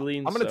you're going to be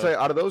leaning. I'm going to tell you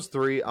out of those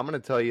three. I'm going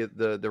to tell you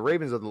the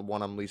Ravens are the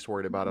one I'm least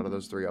worried about out of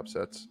those three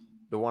upsets.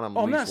 The one I'm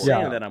I'm least not worried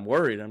saying about. that I'm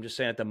worried. I'm just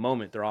saying at the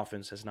moment their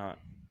offense has not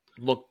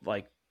looked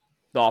like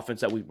the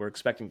offense that we were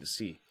expecting to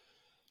see.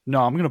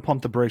 No, I'm going to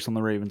pump the brakes on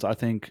the Ravens. I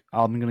think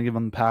I'm going to give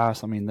them the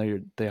pass. I mean,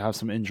 they have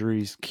some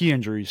injuries, key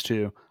injuries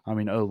too. I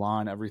mean,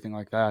 O-line, everything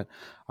like that.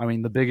 I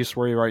mean, the biggest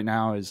worry right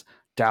now is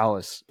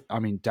Dallas. I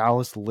mean,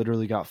 Dallas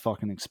literally got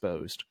fucking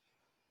exposed.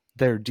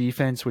 Their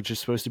defense, which is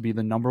supposed to be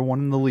the number one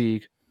in the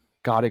league,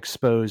 got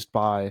exposed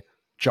by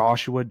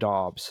Joshua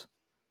Dobbs.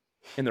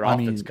 And their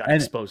offense got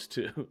exposed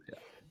too.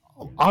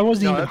 I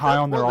wasn't even high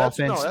on their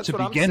offense that's to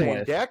what begin I'm saying.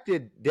 with.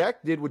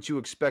 Dak did what you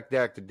expect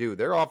Dak to do.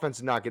 Their offense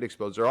did not get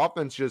exposed. Their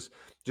offense just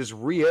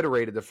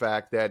reiterated the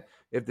fact that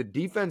if the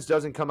defense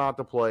doesn't come out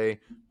to play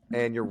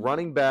and your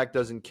running back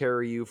doesn't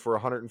carry you for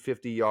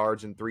 150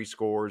 yards and 3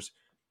 scores,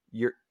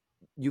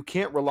 you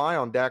can't rely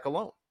on Dak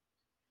alone.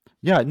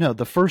 Yeah, no,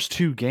 the first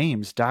 2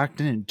 games, Dak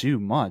didn't do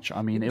much.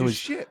 I mean, it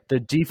was the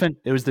defense.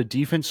 It was the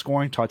defense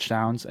scoring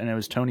touchdowns, and it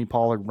was Tony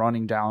Pollard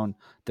running down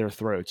their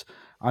throats.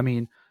 I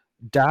mean,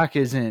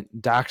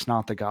 Dak's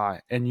not the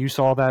guy, and you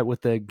saw that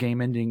with the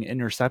game-ending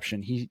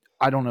interception.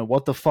 I don't know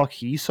what the fuck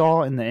he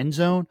saw in the end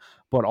zone,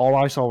 but all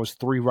I saw was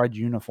 3 red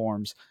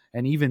uniforms,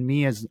 and even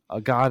me as a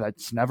guy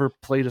that's never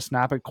played a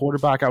snap at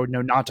quarterback, I would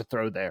know not to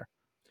throw there.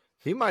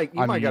 He might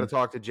got to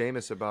talk to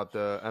Jameis about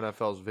the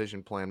NFL's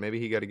vision plan.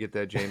 Maybe he got to get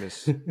that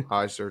Jameis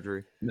eye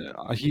surgery.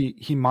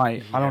 He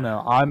might. Yeah. I don't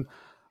know.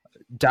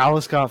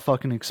 Dallas got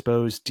fucking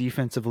exposed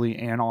defensively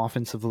and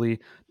offensively.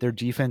 Their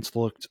defense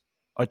looked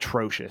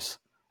atrocious.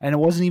 And it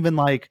wasn't even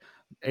like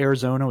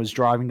Arizona was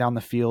driving down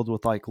the field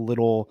with like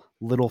little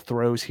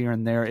throws here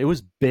and there. It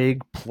was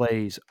big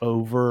plays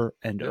over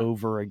and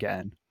over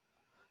again.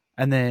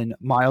 And then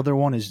my other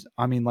one is,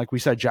 I mean, like we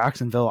said,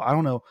 Jacksonville. I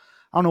don't know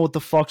what the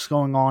fuck's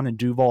going on in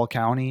Duval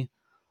County,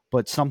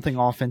 but something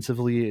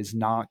offensively is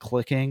not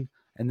clicking,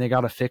 and they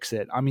got to fix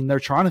it. I mean, they're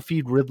trying to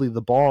feed Ridley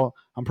the ball.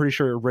 I'm pretty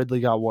sure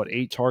Ridley got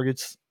 8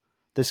 targets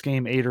this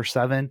game, 8 or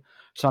 7.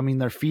 So I mean,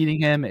 they're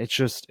feeding him.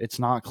 It's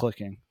not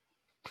clicking.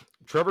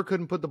 Trevor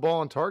couldn't put the ball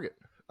on target.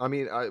 I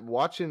mean,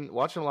 watching a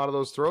lot of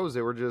those throws,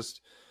 they were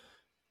just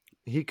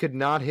he could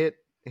not hit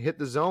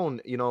the zone,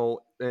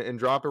 and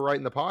drop it right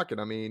in the pocket.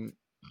 I mean,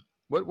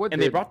 what?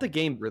 And they brought the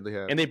game Ridley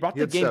had, and they brought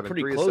the game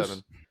pretty close.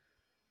 7.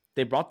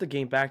 They brought the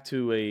game back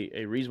to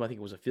a reason. I think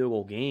it was a field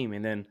goal game,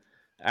 and then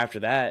after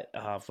that,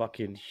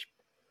 fucking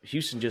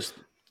Houston just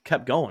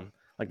kept going.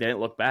 Like they didn't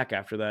look back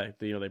after that.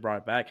 They brought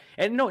it back.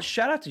 And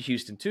shout out to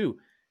Houston too.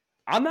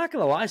 I'm not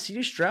gonna lie,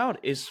 C.J. Stroud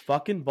is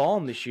fucking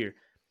balling this year.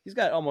 He's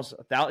got almost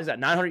 1,000. He's got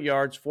 900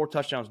 yards, 4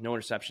 touchdowns, no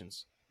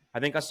interceptions. I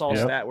think I saw a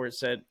stat where it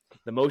said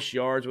the most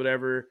yards,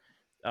 whatever,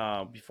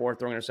 before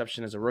throwing an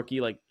interception as a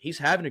rookie. Like he's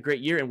having a great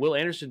year. And Will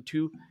Anderson,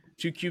 two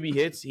QB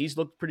hits. He's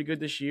looked pretty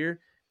good this year.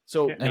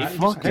 So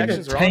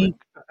Texans are on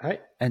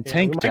and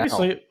Tank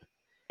down.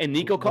 And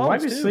Nico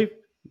Collins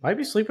might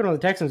be sleeping on the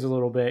Texans a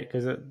little bit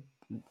because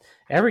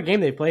every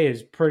game they play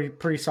is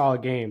pretty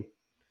solid game.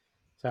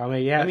 So I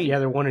mean,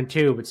 they're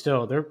 1-2, but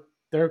still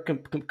they're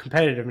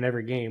competitive in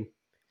every game.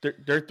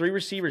 Their 3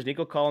 receivers: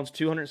 Nico Collins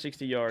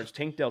 260 yards,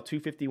 Tank Dell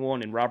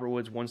 251, and Robert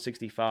Woods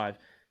 165.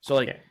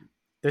 So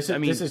this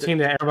is a team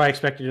that everybody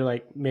expected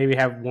to maybe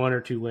have 1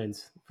 or 2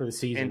 wins for the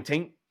season.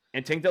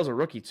 And Tank Dell's a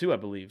rookie too, I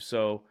believe.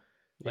 So.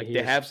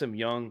 They have some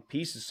young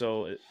pieces,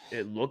 so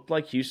it looked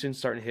like Houston's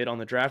starting to hit on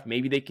the draft.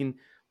 Maybe they can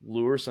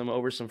lure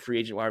over some free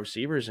agent wide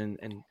receivers, and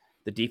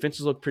the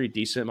defenses look pretty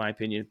decent, in my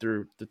opinion,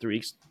 through the 3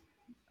 weeks.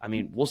 I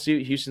mean, we'll see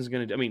what Houston's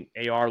going to do. I mean,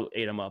 AR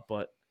ate them up,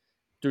 but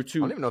through 2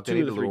 I don't even know if they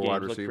need of the 3 games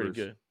wide looked receivers.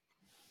 pretty good.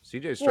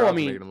 CJ Stroud's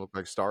making them look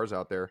like stars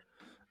out there.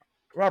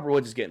 Robert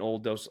Woods is getting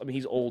old, though. I mean,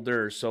 he's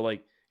older, so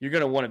you're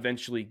going to want to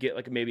eventually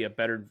get maybe a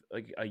better,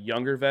 a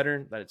younger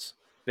veteran that's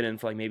been in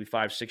for maybe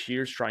 5-6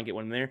 years, try and get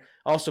one in there.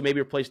 Also,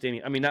 maybe replace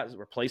Damian. I mean, not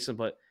replace him,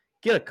 but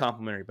get a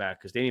complimentary back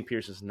because Damian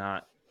Pierce is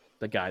not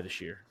the guy this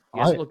year.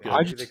 He hasn't looked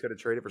good. They could have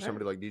traded for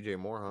somebody like DJ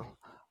Moore,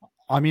 huh?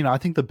 I mean, I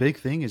think the big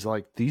thing is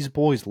these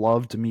boys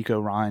love D'Amico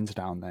Ryans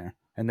down there,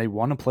 and they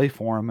want to play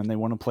for him, and they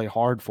want to play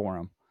hard for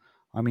him.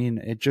 I mean,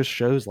 it just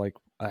shows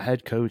a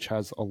head coach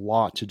has a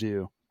lot to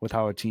do with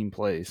how a team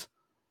plays.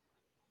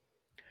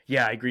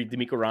 Yeah, I agree.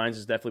 D'Amico Ryans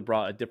has definitely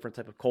brought a different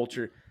type of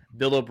culture.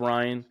 Bill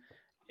O'Brien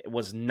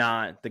was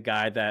not the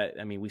guy that,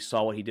 I mean, we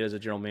saw what he did as a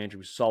general manager.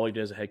 We saw what he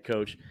did as a head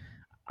coach.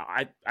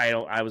 I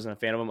wasn't a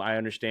fan of him. I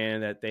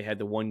understand that they had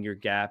the 1-year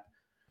gap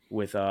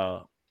with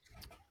the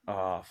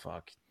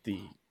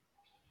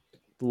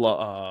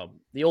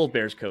old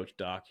Bears coach,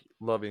 Doc.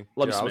 Lovey.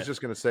 I was just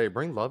gonna say,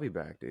 bring Lovey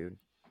back, dude.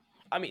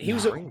 I mean, he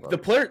was the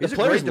player. He's the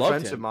players a great loved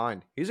defensive him.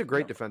 mind. He's a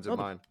great defensive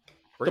mind.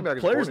 The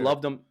players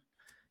loved him.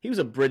 He was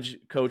a bridge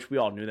coach. We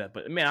all knew that.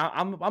 But man,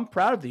 I'm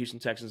proud of the Houston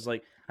Texans. I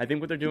think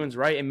what they're doing is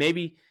right, and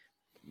maybe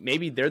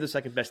they're the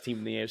second best team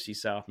in the AFC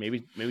South.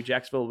 Maybe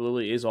Jacksonville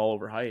really is all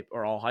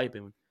hype,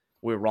 and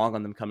we're wrong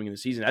on them coming in the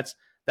season.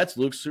 That's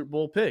Luke's Super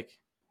Bowl pick.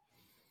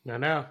 I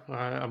know.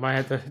 I might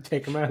have to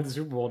take them out of the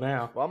Super Bowl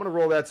now. Well, I'm going to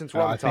roll that since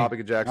we're on I the topic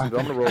of Jacksonville.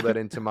 I'm think- going to roll that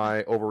into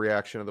my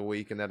overreaction of the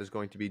week, and that is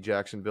going to be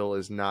Jacksonville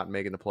is not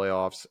making the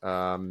playoffs.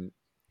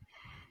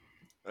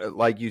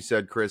 Like you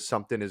said, Chris,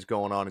 something is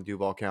going on in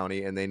Duval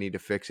County, and they need to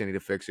fix it. They need to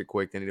fix it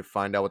quick. They need to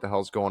find out what the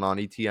hell's going on.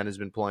 ETN has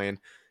been playing.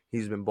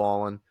 He's been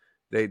balling.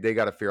 They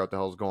got to figure out the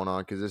hell's going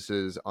on because this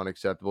is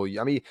unacceptable.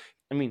 I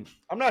mean,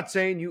 I'm not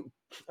saying you.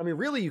 I mean,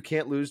 really, you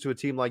can't lose to a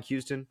team like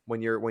Houston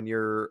when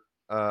you're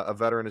a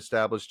veteran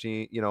established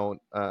team.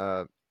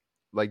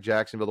 Like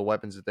Jacksonville, the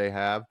weapons that they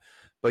have.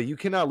 But you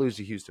cannot lose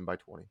to Houston by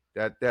 20.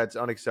 That's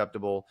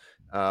unacceptable.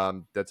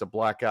 That's a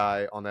black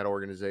eye on that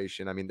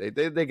organization. I mean,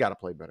 they got to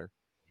play better.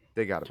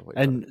 They got to play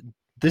better. And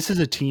this is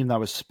a team that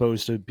was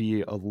supposed to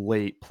be a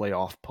late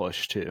playoff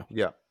push too.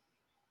 Yeah.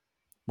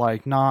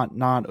 Like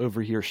not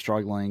over here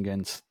struggling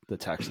against the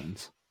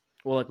Texans.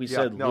 Well, like we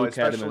said, Luke especially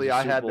had them as a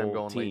I had Super them Bowl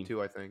going team. late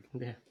too, I think.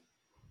 Yeah.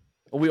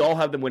 Well, we all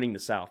have them winning the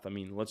South. I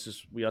mean,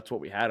 that's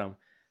what we had them.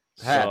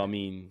 Had. So I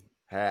mean,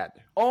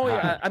 Oh,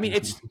 yeah. I mean,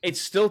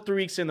 it's still 3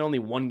 weeks in. They're only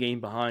 1 game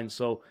behind.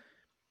 So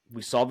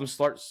we saw them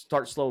start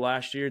slow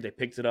last year. They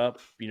picked it up.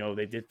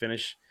 They did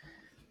finish,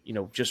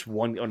 just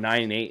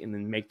 9-8, and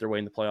then make their way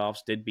in the playoffs.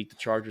 Did beat the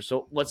Chargers.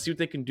 So let's see what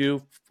they can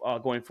do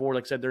going forward.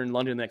 Like I said, they're in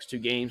London the next 2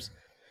 games.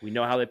 We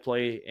know how they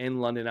play in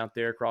London out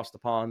there across the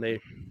pond.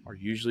 They are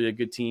usually a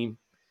good team.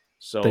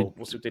 So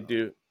we'll see what they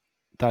do.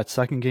 That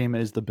second game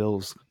is the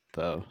Bills,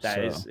 though.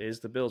 That is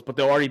the Bills, but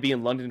they'll already be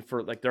in London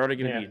for they're already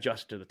going to be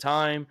adjusted to the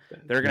time.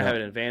 They're going to have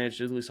an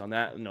advantage, at least on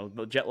that.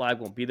 The jet lag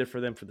won't be there for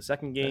them for the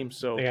second game.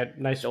 So they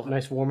had nice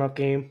warm up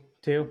game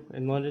too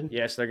in London.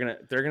 Yes, they're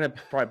gonna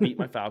probably beat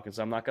my Falcons.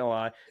 I'm not gonna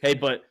lie. Hey,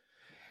 but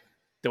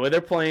the way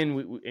they're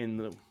playing,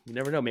 you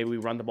never know. Maybe we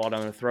run the ball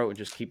down their throat and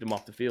just keep them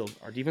off the field.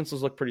 Our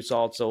defenses look pretty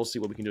solid, so we'll see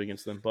what we can do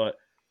against them. But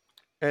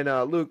and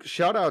Luke,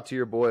 shout out to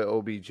your boy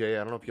OBJ. I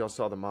don't know if y'all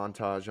saw the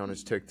montage on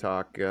his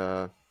TikTok.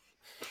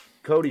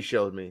 Cody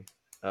showed me.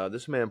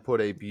 This man put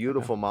a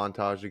beautiful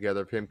montage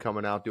together of him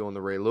coming out doing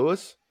the Ray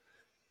Lewis,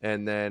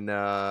 and then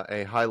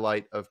a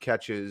highlight of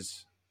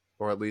catches,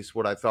 or at least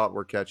what I thought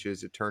were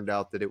catches. It turned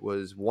out that it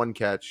was one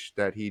catch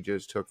that he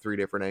just took 3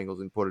 different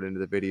angles and put it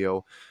into the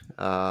video.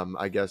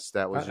 I guess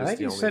that was just I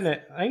think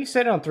he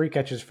said it on 3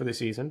 catches for the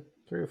season,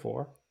 3 or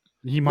 4.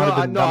 He might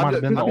have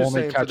been the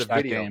only catch that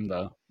video. game,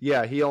 though.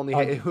 Yeah, he only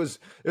it was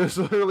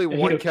literally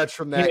one catch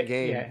from that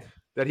game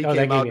that he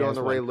came out doing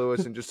the Ray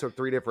Lewis and just took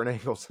 3 different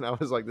angles. And I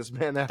was like, this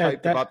man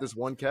hyped about this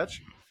one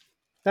catch.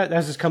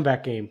 That's his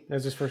comeback game.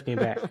 That's his first game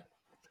back.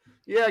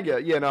 Yeah, I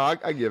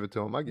give it to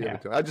him. I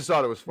just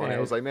thought it was funny. I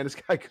was like, man, this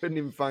guy couldn't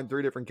even find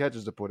 3 different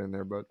catches to put in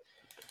there. But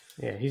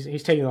yeah,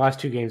 he's taking the last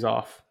 2 games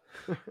off.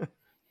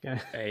 Yeah.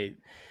 Hey,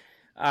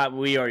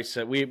 we already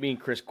said me and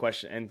Chris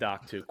question and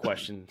Doc too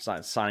question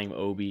signing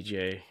OBJ.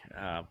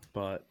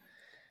 But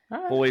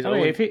boys,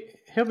 if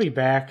he'll be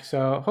back,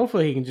 so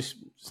hopefully he can just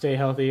stay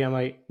healthy. I'm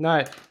like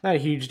not a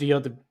huge deal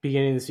at the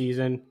beginning of the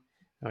season.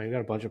 I mean, we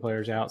got a bunch of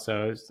players out,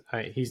 so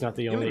he's not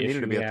the only issue. You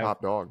needed to be a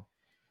top dog.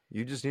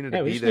 You just needed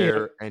to be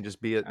there and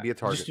just be a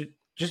target.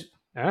 Just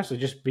honestly,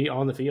 just be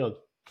on the field.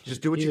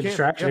 Just do what you can.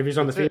 Distraction if he's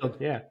on the field.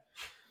 Yeah.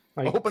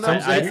 Like, Open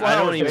up. I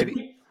don't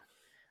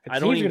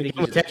even think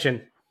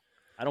attention.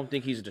 I don't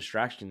think he's a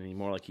distraction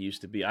anymore like he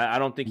used to be. I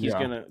don't think he's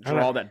going to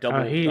draw that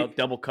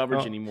double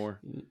coverage anymore.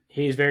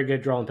 He's very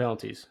good drawing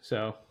penalties.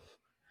 So,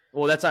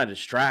 well, that's not a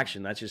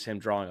distraction. That's just him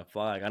drawing a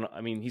flag.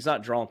 I mean, he's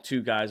not drawing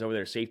 2 guys over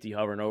there, safety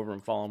hovering over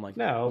him, following like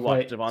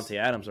Devontae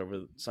Adams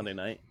over Sunday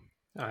night.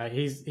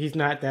 He's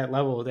not that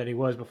level that he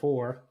was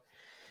before.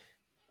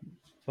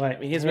 But I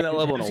mean, he's been that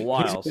level in a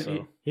while.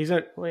 He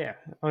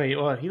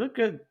looked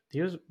good.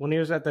 He was when he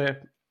was at the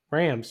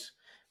Rams.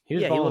 He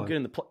looked good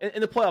in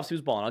the playoffs. He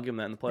was balling. I'll give him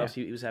that. In the playoffs,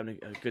 he was having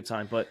a good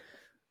time. But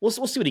we'll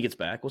see when he gets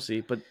back. We'll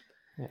see. But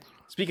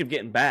speaking of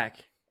getting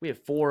back, we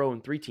have 4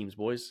 0-3 teams,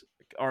 boys.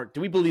 Do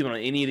we believe on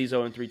any of these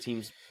 0-3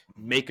 teams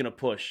making a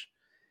push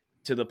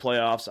to the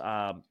playoffs?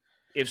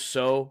 If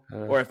so,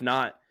 or if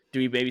not, do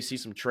we maybe see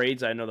some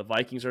trades? I know the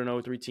Vikings are an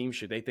 0-3 team.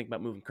 Should they think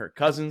about moving Kirk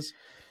Cousins?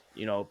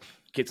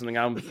 Get something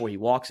out of him before he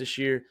walks this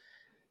year.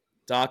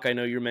 Doc, I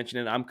know you're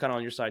mentioning it. I'm kind of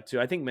on your side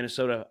too. I think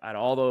Minnesota, out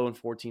of all the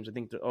 0-4 teams, I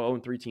think the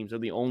 0-3 teams are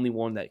the only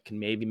one that can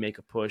maybe make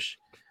a push.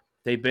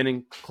 They've been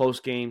in close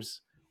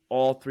games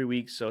all 3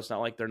 weeks, so it's not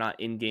like they're not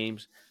in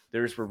games.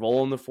 They're just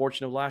revolving the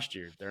fortune of last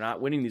year. They're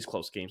not winning these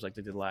close games like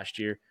they did last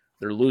year.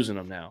 They're losing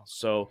them now.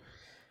 So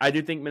I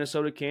do think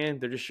Minnesota can.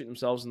 They're just shooting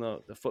themselves in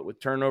the foot with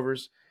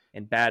turnovers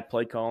and bad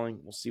play calling.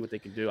 We'll see what they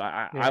can do.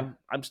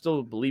 I'm still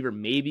a believer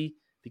maybe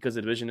because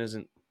the division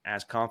isn't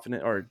as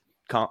confident or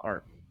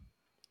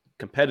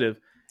competitive,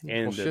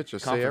 and the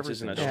conference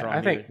isn't as strong.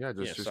 I think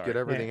just get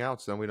everything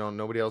out, so then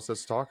nobody else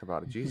has to talk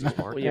about it. Jesus,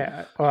 Mark.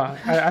 I'm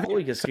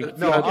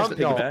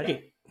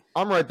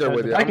right there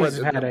with you. Vikings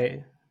have had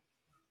a.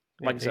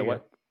 Like I said,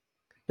 what?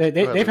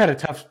 They've had a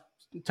tough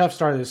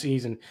start of the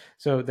season.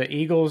 So the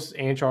Eagles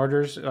and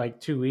Chargers,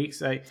 like 2 weeks,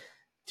 2 of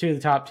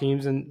the top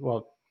teams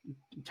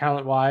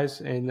talent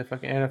wise in the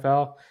fucking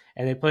NFL,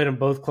 and they played them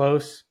both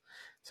close.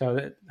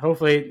 So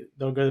hopefully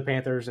they'll go to the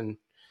Panthers and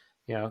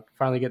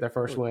finally get their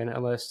first win,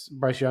 unless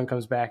Bryce Young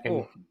comes back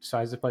and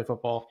decides to play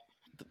football.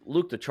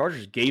 Luke, the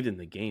Chargers gave them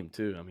the game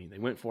too. I mean, they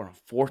went for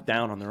a 4th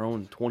down on their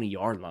own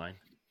 20-yard line.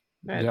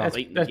 That's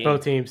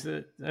both teams.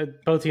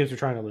 Both teams are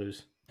trying to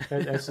lose.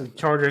 That's the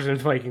Chargers and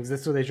Vikings.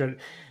 That's what they try.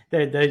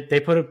 They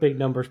put up big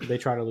numbers, but they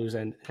try to lose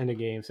end of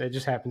games. It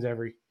just happens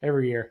every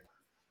year.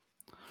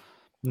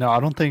 No, I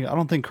don't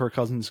think Kirk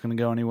Cousins is going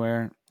to go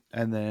anywhere.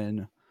 And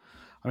then,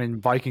 I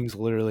mean, Vikings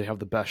literally have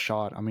the best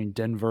shot. I mean,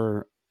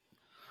 Denver,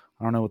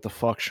 I don't know what the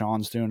fuck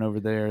Sean's doing over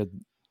there.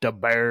 The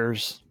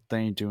Bears, they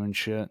ain't doing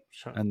shit.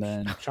 And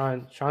then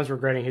Sean's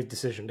regretting his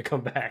decision to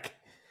come back.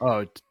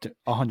 Oh,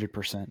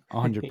 100%,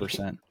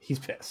 100%. He's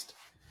pissed.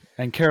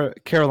 And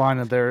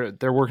Carolina,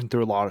 they're working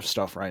through a lot of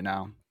stuff right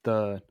now.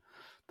 The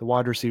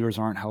wide receivers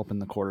aren't helping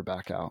the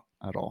quarterback out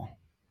at all.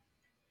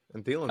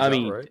 And Thielen's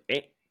out,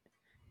 right?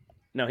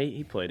 No,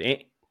 he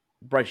played.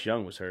 Bryce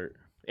Young was hurt.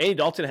 Andy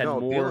Dalton had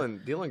more.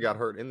 Thielen got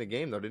hurt in the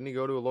game, though. Didn't he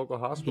go to a local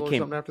hospital or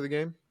something after the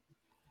game?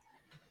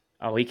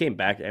 Oh, he came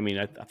back. I mean,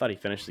 I thought he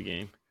finished the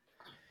game.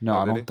 No,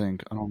 I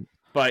don't.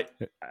 But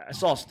I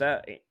saw a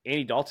stat.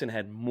 Andy Dalton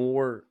had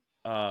more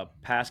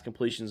pass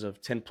completions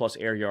of 10+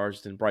 air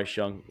yards than Bryce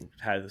Young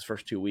had his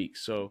first 2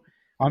 weeks. So,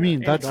 I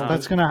mean, that's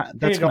gonna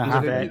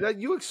happen.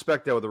 You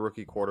expect that with a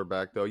rookie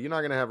quarterback, though. You're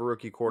not gonna have a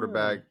rookie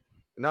quarterback.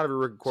 Not every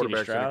rookie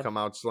quarterback's gonna come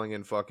out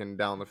slinging fucking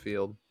down the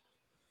field.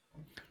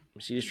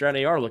 C.J. Stroud,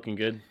 they are looking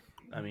good.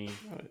 I mean,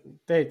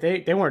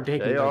 they weren't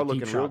taking. They are deep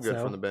looking shots, real good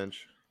though. from the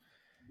bench.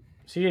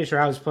 C.J.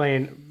 Stroud is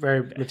playing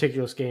very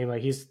meticulous game.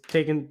 Like he's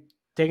taking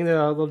the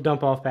little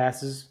dump off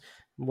passes,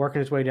 working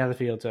his way down the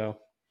field. So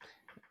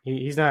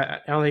he's not. I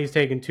don't think he's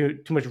taking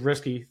too much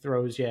risky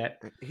throws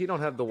yet. He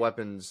don't have the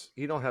weapons.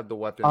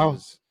 Oh.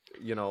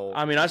 You know.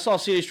 I mean, I saw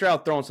C.J.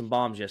 Stroud throwing some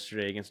bombs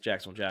yesterday against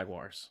Jacksonville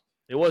Jaguars.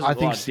 It wasn't a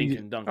lot of dink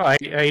and dunk. Oh,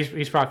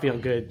 he's probably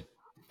feeling good.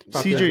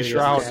 C.J.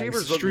 Stroud,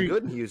 receivers looking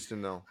good in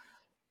Houston, though.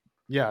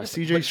 Yeah,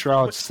 C.J.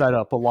 Stroud set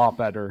up a lot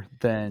better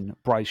than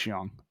Bryce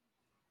Young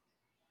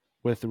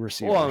with the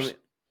receivers. Well,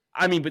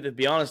 I mean, but to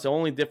be honest, the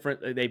only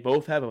difference, they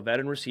both have a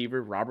veteran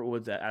receiver, Robert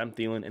Woods, Adam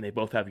Thielen, and they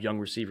both have young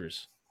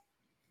receivers.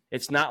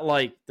 It's not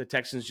like the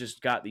Texans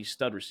just got these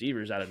stud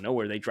receivers out of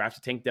nowhere. They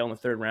drafted Tank Dell in the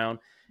 3rd round,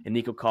 and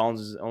Nico Collins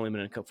has only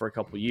been for a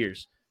couple of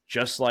years,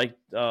 just like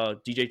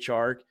DJ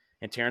Chark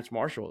and Terrence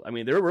Marshall. I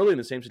mean, they're really in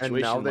the same situation.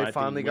 And now they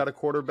finally got a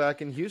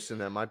quarterback in Houston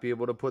that might be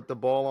able to put the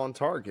ball on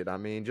target. I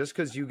mean, just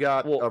because you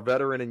got a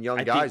veteran and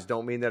young guys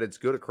don't mean that it's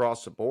good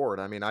across the board.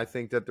 I mean, I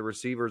think that the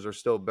receivers are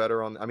still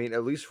better on – I mean,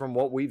 at least from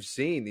what we've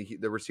seen,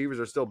 the receivers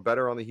are still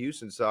better on the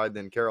Houston side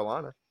than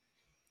Carolina.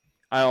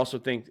 I also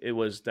think it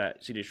was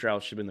that C.J.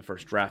 Stroud should have been the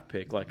first draft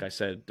pick, like I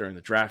said, during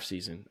the draft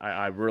season.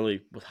 I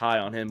really was high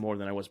on him more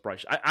than I was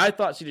Bryce. I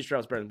thought C.J. Stroud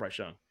was better than Bryce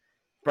Young.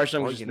 Bryce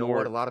Young was just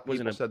what? A lot of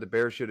people said the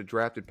Bears should have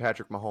drafted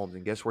Patrick Mahomes,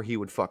 and guess where he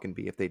would fucking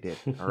be if they did?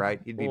 All right,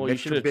 he'd be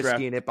Mitch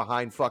Trubisky in it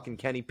behind fucking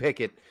Kenny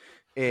Pickett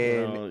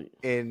in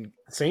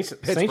Saints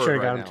Pittsburgh should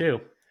have got him now.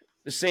 too.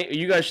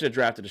 You guys should have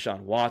drafted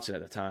Deshaun Watson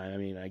at the time. I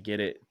mean, I get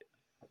it.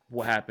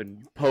 What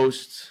happened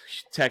post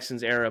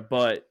Texans era,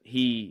 but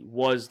he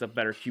was the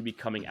better QB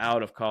coming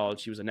out of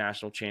college. He was a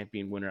national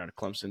champion winner out of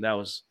Clemson.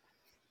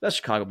 That's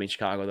Chicago being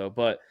Chicago though.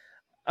 But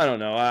I don't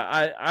know.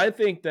 I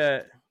think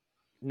that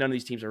none of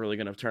these teams are really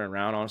going to turn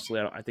around. Honestly,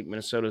 I think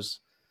Minnesota's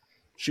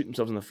shooting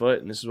themselves in the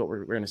foot, and this is what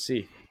we're going to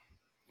see.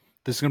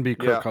 This is going to be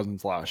Kirk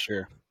Cousins last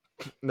year.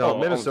 No,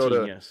 Minnesota.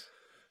 Team, yes.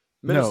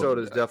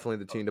 Minnesota is definitely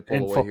the team to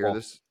pull away here.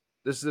 This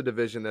is a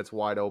division that's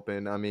wide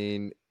open. I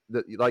mean,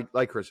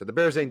 like Chris said, the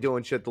Bears ain't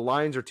doing shit. The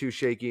Lions are too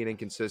shaky and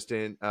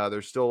inconsistent.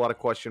 There's still a lot of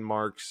question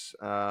marks,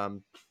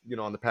 on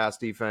the pass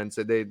defense.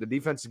 The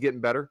defense is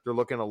getting better. They're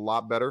looking a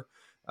lot better,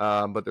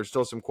 but there's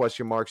still some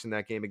question marks in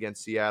that game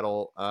against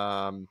Seattle.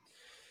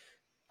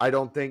 I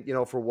don't think,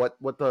 for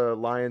what the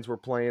Lions were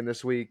playing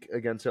this week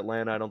against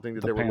Atlanta, I don't think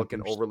that they were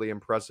looking overly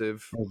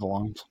impressive. Or the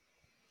Lions.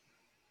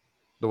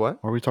 The what?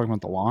 Or are we talking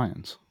about the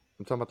Lions?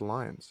 I'm talking about the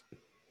Lions.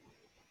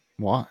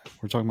 What?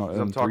 We're talking about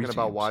I'm talking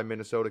about why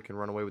Minnesota can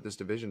run away with this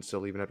division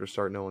still, even after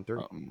starting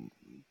 0-3.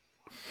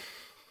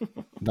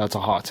 That's a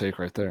hot take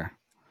right there.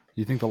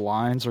 You think the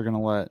Lions are going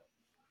to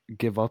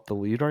give up the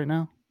lead right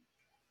now?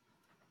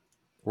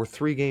 We're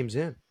 3 games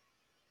in.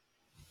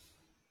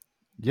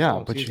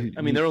 Yeah, but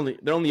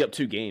they're only up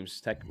 2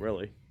 games,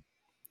 really.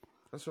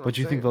 That's what but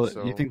I'm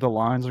you think the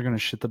Lions are going to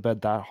shit the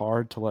bed that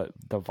hard to let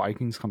the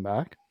Vikings come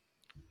back?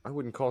 I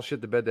wouldn't call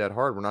shit the bed that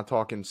hard. We're not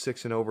talking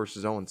 6-0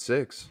 versus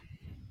 0-6.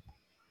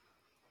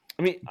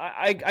 I mean,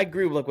 I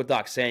agree with what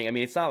Doc's saying. I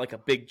mean, it's not like a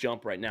big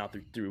jump right now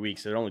through 3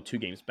 weeks. They're only 2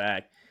 games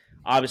back.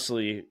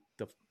 Obviously,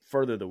 the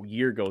further the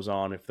year goes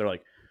on, if they're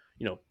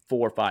 4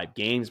 or 5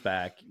 games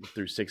back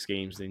through 6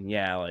 games, then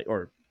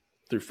or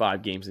through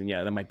 5 games, then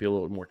that might be a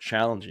little more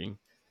challenging.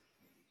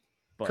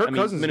 But, Kirk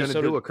Cousins is going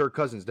to do what Kirk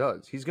Cousins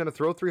does. He's going to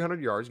throw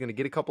 300 yards. He's going to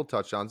get a couple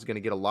touchdowns. He's going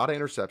to get a lot of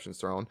interceptions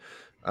thrown.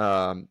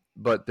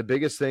 But the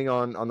biggest thing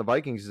on the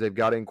Vikings is they've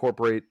got to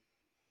incorporate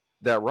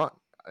that run.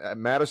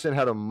 Madison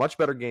had a much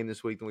better game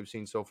this week than we've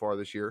seen so far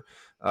this year.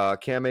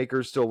 Cam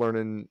Akers still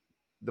learning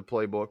the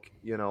playbook,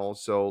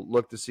 so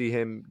look to see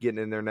him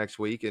getting in there next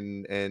week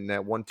and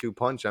that 1-2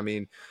 punch. I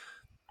mean,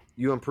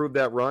 you improve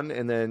that run,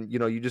 and then,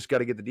 you just got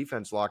to get the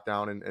defense locked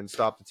down and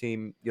stop the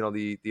team,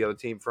 the other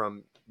team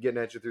from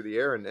getting at you through the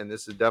air. And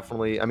this is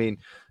definitely, I mean,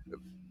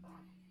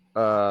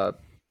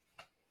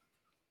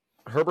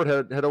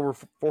 Herbert had over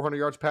 400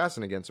 yards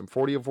passing against him,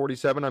 40 of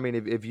 47. I mean,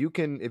 if you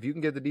can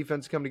get the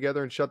defense to come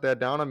together and shut that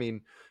down, I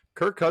mean,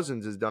 Kirk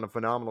Cousins has done a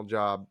phenomenal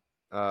job,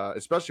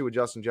 especially with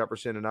Justin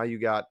Jefferson. And now you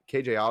got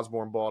KJ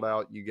Osborne balled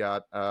out. You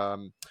got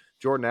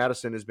Jordan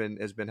Addison has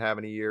been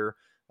having a year.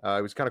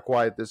 He was kind of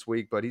quiet this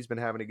week, but he's been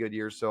having a good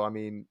year. So I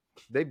mean,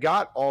 they've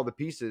got all the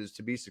pieces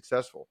to be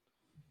successful.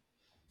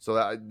 So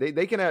that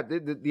they can have the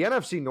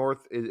NFC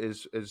North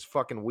is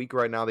fucking weak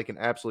right now. They can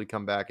absolutely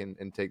come back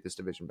and take this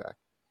division back.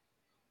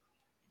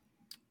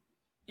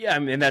 Yeah, I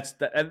mean,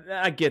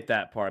 I get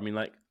that part. I mean,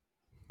 like,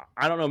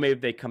 I don't know, maybe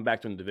if they come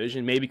back to the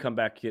division, maybe come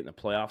back getting a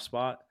playoff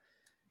spot.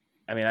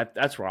 I mean,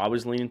 that's where I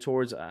was leaning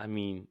towards. I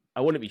mean,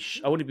 I wouldn't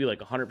be like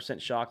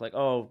 100% shocked, like,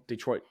 oh,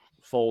 Detroit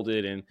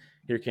folded and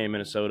here came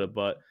Minnesota.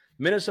 But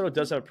Minnesota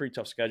does have a pretty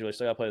tough schedule. They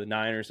still got to play the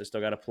Niners. They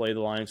still got to play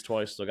the Lions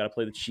twice. Still got to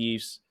play the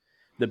Chiefs,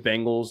 the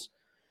Bengals,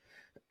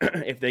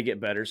 if they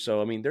get better.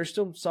 So, I mean, there's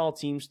still solid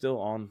teams still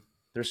on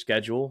their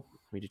schedule. I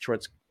mean,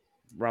 Detroit's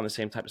around the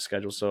same type of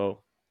schedule.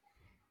 So,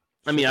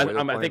 I mean, I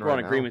think we're on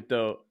agreement,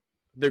 though.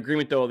 The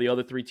agreement, though, the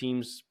other three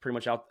teams pretty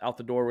much out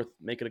the door with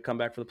making a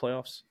comeback for the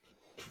playoffs.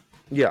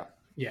 Yeah.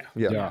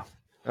 Yeah.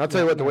 I'll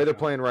tell you what, the way they're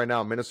playing right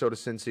now,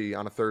 Minnesota-Cincy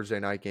on a Thursday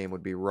night game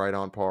would be right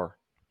on par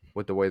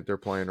with the way that they're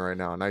playing right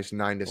now. A nice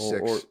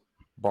 9-6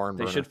 barn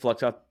burner.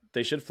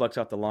 They should flex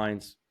out the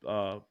Lions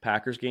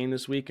Packers game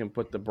this week and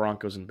put the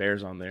Broncos and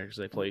Bears on there because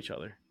they play each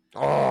other.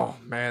 Oh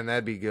man,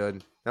 that'd be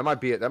good. That might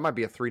be a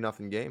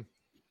 3-0 game.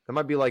 That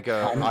might be like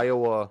a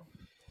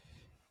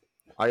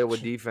Iowa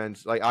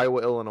defense, like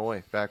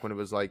Iowa-Illinois, back when it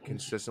was like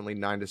consistently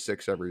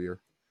 9-6 every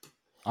year.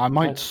 I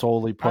might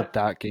solely put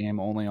that game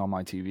only on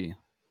my TV.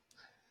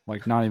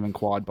 Like, not even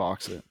quad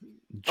box it.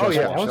 Just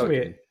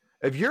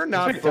if you're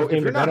not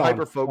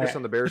hyper focused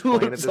on the Bears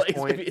playing at this point, it's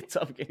gonna be a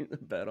tough game to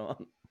bet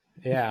on.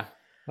 Yeah,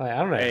 like, I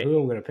don't know who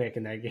I'm going to pick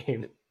in that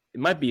game. It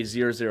might be a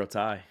 0-0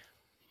 tie.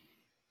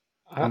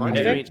 I'm going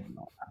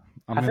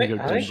to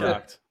go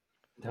shocked.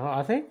 No,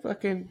 I think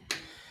fucking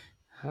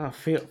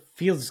Fields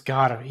he's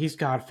got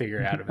to figure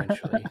it out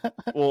eventually.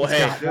 Well,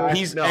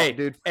 he's off.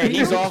 Dude.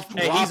 He's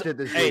got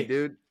to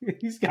figure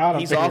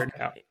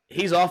it out.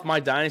 He's off my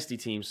dynasty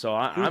team, so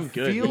I'm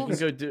good.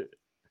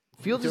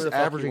 Fields is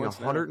averaging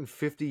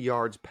 150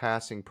 yards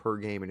passing per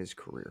game in his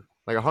career,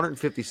 like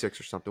 156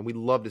 or something. We'd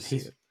love to see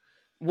it.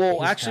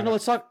 Well, actually, no.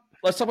 Let's talk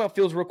about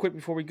Fields real quick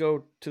before we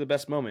go to the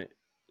best moment.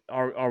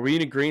 Are we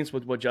in agreement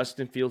with what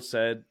Justin Fields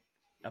said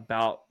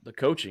about the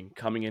coaching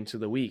coming into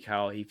the week?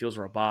 How he feels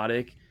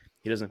robotic,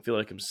 he doesn't feel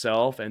like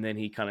himself, and then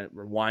he kind of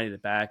rewinded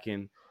it back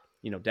and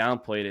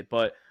downplayed it.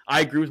 But I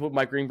agree with what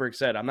Mike Greenberg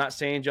said. I'm not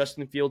saying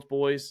Justin Fields'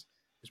 boys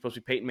are supposed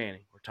to be Peyton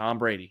Manning or Tom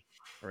Brady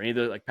or any of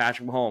the like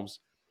Patrick Mahomes.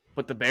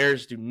 But the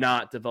Bears do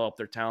not develop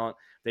their talent.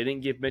 They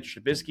didn't give Mitch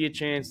Trubisky a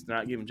chance. They're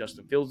not giving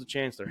Justin Fields a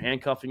chance. They're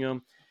handcuffing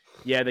him.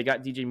 Yeah, they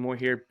got DJ Moore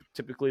here.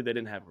 Typically, they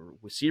didn't have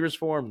receivers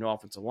for him, no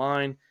offensive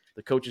line.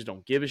 The coaches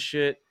don't give a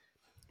shit.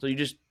 So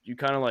you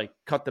kind of like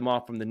cut them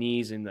off from the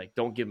knees and like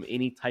don't give them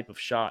any type of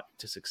shot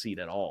to succeed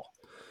at all.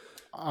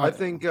 I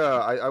think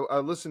I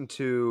listened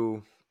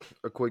to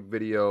a quick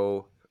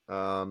video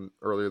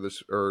earlier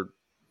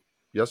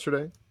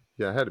yesterday.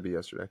 Yeah, it had to be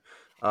yesterday.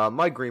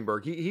 Mike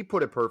Greenberg, he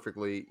put it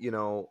perfectly.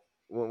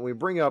 When we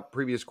bring up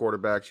previous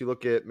quarterbacks, you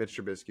look at Mitch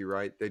Trubisky,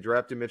 right? They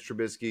drafted Mitch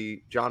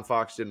Trubisky. John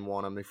Fox didn't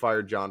want him. They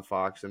fired John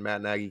Fox, and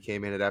Matt Nagy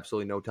came in, had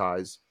absolutely no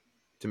ties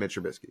to Mitch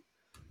Trubisky.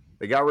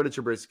 They got rid of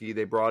Trubisky.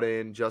 They brought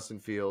in Justin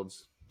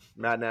Fields.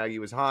 Matt Nagy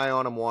was high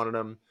on him, wanted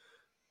him.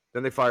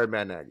 Then they fired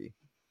Matt Nagy.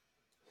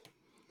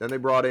 Then they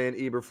brought in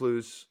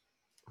Eberflus,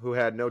 who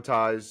had no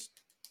ties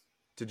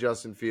to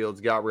Justin Fields,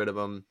 got rid of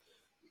him.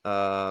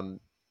 And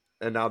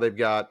now they've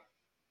got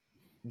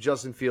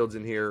Justin Fields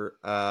in here.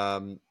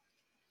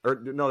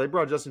 They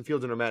brought Justin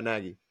Fields in or Matt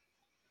Nagy.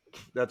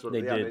 That's what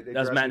they did. That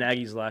was Matt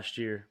Nagy's last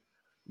year.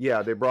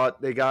 Yeah,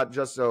 they got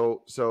just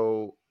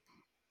so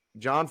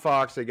John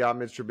Fox, they got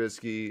Mitch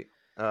Trubisky,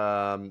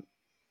 and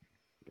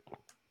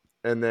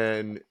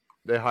then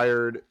they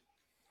hired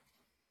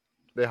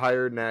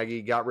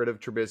Nagy, got rid of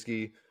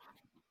Trubisky,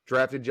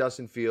 drafted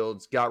Justin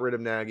Fields, got rid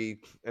of Nagy,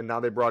 and now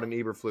they brought in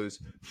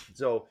Eberflus.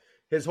 So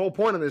his whole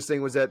point on this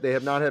thing was that they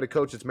have not had a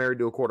coach that's married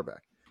to a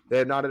quarterback. They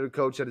have not had a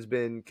coach that has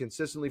been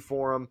consistently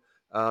for them,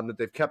 that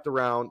they've kept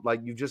around.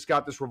 Like, you just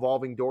got this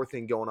revolving door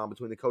thing going on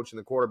between the coach and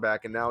the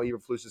quarterback, and now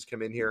Eberflus has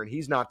come in here, and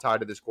he's not tied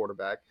to this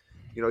quarterback.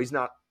 He's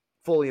not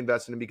fully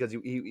invested in him because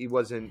he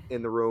wasn't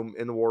in the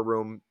war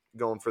room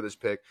going for this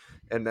pick.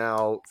 And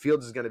now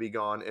Fields is going to be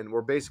gone, and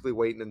we're basically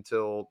waiting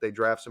until they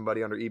draft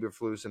somebody under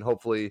Eberflus, and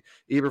hopefully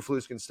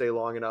Eberflus can stay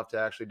long enough to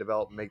actually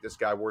develop and make this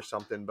guy worth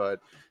something.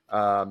 But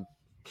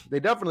they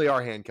definitely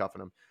are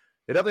handcuffing him.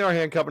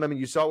 And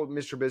you saw with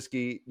Mr.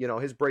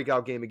 Trubisky, his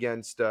breakout game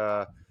against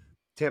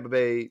Tampa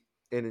Bay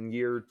and in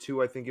year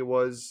 2, I think it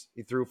was,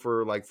 he threw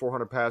for like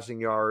 400 passing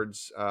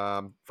yards,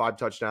 5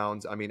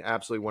 touchdowns. I mean,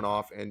 absolutely went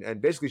off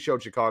and basically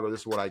showed Chicago,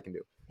 this is what I can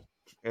do.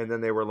 And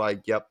then they were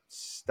like, yep,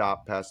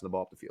 stop passing the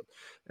ball up the field.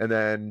 And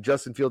then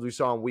Justin Fields, we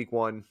saw in week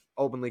 1,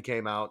 openly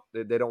came out.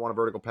 They don't want a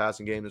vertical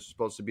passing game. This is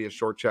supposed to be a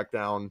short check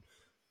down,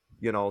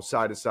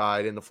 side to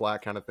side in the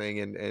flat kind of thing.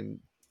 And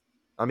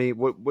I mean,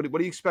 what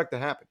do you expect to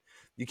happen?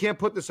 You can't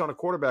put this on a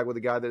quarterback with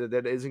a guy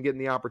that isn't getting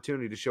the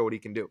opportunity to show what he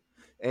can do.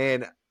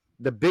 And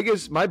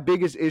my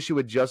biggest issue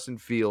with Justin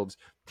Fields,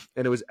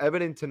 and it was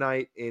evident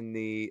tonight in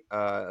the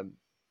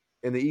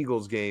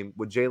Eagles game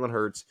with Jalen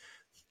Hurts.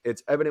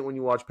 It's evident when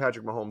you watch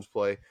Patrick Mahomes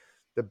play.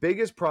 The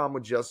biggest problem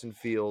with Justin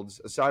Fields,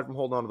 aside from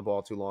holding on to the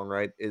ball too long,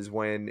 right, is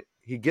when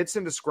he gets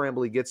into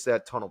scramble, he gets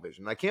that tunnel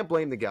vision. I can't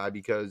blame the guy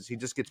because he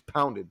just gets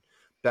pounded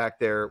back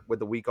there with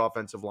the weak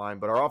offensive line.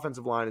 But our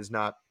offensive line is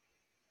not,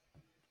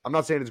 I'm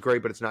not saying it's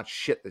great, but it's not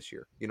shit this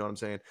year. You know what I'm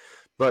saying?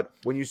 But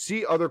when you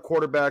see other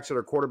quarterbacks that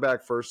are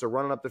quarterback first, they're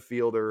running up the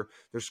field, or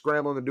they're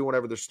scrambling, they're doing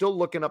whatever, they're still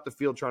looking up the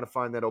field trying to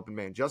find that open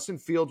man. Justin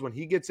Fields, when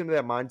he gets into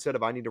that mindset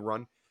of I need to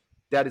run,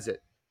 that is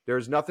it.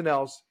 There's nothing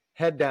else.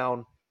 Head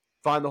down,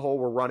 find the hole,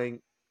 we're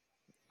running.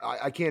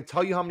 I can't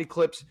tell you how many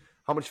clips,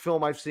 how much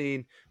film I've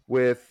seen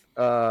with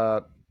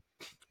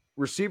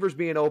receivers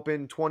being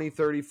open 20,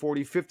 30,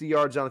 40, 50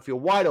 yards down the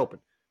field, wide open.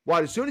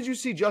 Wide. As soon as you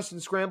see Justin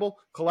scramble,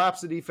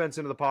 collapse the defense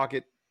into the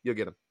pocket, you'll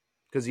get him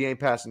because he ain't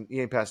passing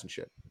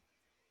shit.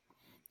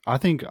 I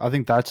think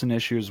that's an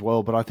issue as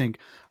well, but I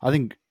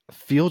think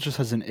Field just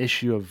has an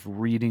issue of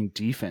reading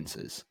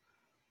defenses.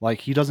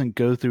 Like, he doesn't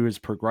go through his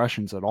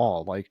progressions at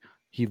all. Like,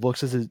 he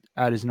looks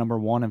at his number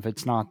one. If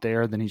it's not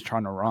there, then he's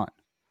trying to run.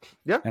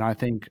 Yeah. And I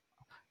think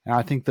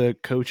the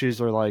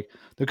coaches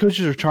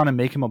are trying to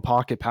make him a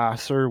pocket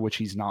passer, which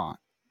he's not.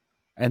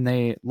 And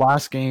they,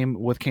 last game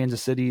with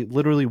Kansas City,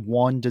 literally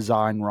one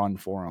design run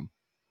for him.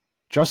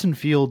 Justin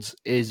Fields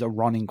is a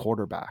running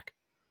quarterback.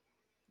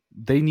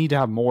 They need to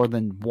have more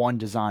than one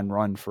design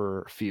run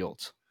for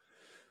Fields.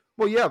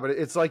 Well, yeah, but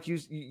it's like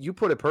you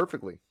put it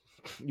perfectly.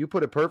 You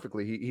put it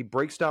perfectly. He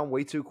breaks down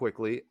way too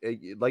quickly.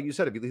 Like you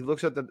said, if he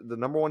looks at the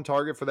number one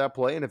target for that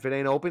play, and if it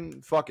ain't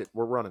open, fuck it,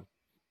 we're running.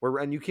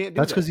 And you can't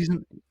do that's that. That's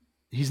because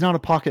he's not a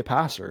pocket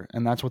passer,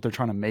 and that's what they're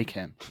trying to make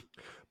him.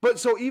 But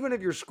so even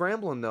if you're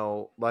scrambling,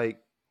 though, like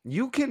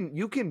you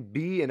can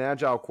be an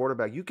agile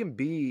quarterback. You can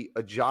be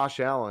a Josh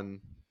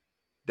Allen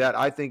that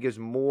I think is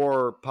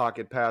more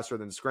pocket passer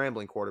than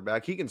scrambling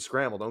quarterback. He can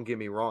scramble, don't get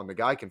me wrong. The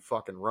guy can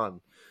fucking run.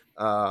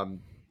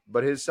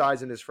 But his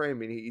size and his frame, I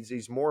mean,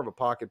 he's more of a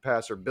pocket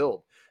passer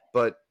build.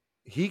 But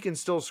he can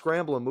still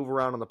scramble and move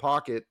around in the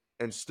pocket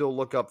and still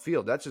look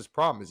upfield. That's his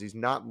problem, is he's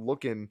not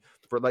looking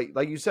for, like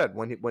you said,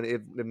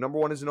 if number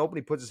one isn't open,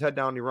 he puts his head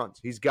down and he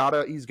runs. He's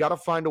gotta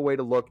find a way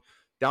to look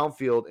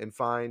downfield and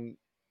find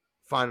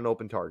an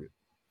open target.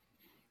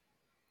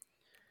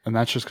 And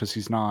that's just because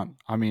he's not.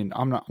 I mean,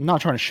 I'm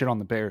not trying to shit on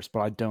the Bears, but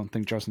I don't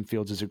think Justin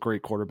Fields is a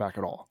great quarterback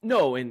at all.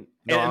 No,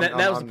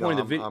 that was the point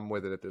of the video. I'm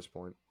with it at this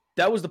point.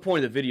 That was the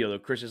point of the video, though,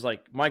 Chris, is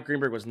like Mike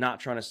Greenberg was not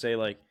trying to say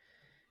like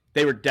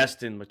they were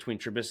destined between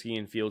Trubisky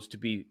and Fields to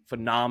be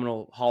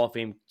phenomenal Hall of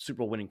Fame Super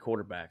Bowl winning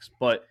quarterbacks,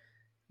 but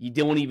you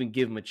don't even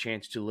give them a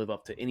chance to live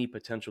up to any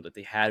potential that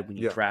they had when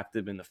you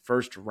drafted them in the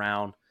first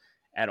round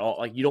at all.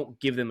 Like, you don't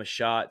give them a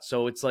shot.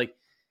 So it's like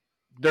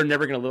they're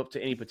never going to live up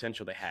to any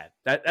potential they had.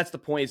 That's the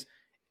point, is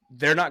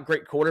they're not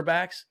great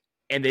quarterbacks,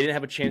 and they didn't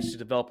have a chance to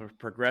develop and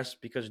progress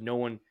because no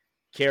one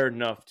cared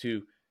enough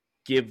to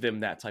give them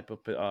that type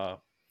of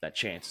that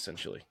chance,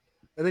 essentially.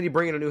 And then you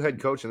bring in a new head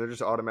coach, and they're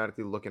just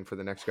automatically looking for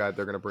the next guy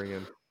they're going to bring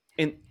in.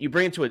 And you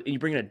bring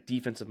in a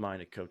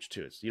defensive-minded coach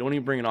too. So you don't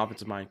even bring an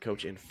offensive-minded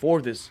coach in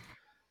for this.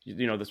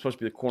 That's supposed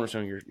to be the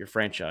cornerstone of your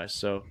franchise.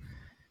 So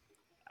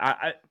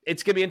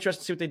it's going to be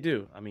interesting to see what they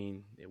do. I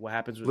mean, what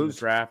happens with the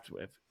draft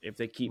if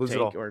they keep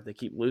or if they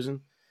keep losing.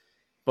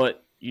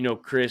 But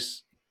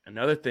Chris,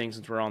 another thing,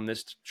 since we're on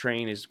this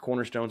train, is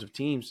cornerstones of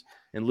teams.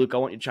 And Luke, I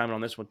want you to chime in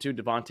on this one too.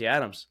 Devontae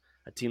Adams,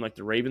 a team like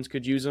the Ravens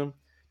could use him.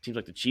 Teams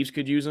like the Chiefs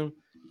could use him.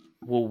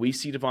 Will we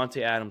see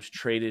Devontae Adams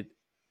traded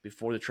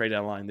before the trade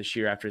deadline this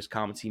year after his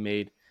comments he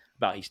made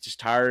about he's just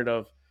tired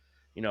of,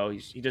 he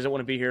doesn't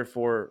want to be here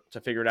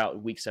to figure it out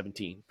in week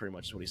 17, pretty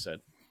much is what he said.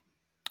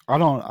 I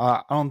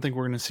don't think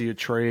we're going to see a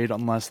trade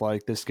unless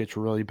like this gets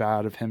really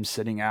bad of him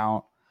sitting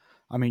out.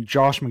 I mean,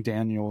 Josh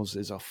McDaniels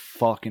is a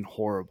fucking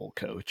horrible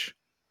coach.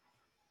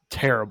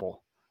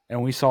 Terrible.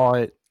 And we saw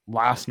it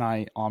last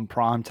night on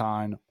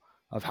primetime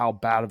of how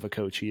bad of a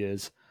coach he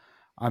is.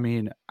 I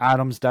mean,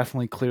 Adams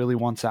definitely clearly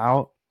wants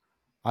out.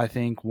 I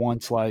think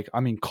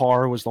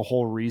Carr was the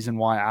whole reason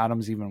why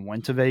Adams even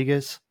went to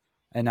Vegas,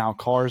 and now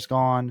Carr's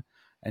gone,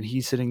 and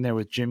he's sitting there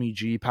with Jimmy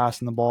G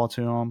passing the ball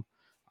to him.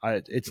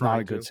 It's not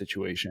a good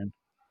situation.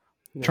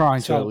 Yeah.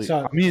 Trying to at least.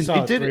 I mean,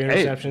 he did it.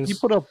 Hey,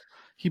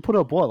 he put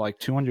up what, like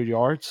 200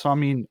 yards? So I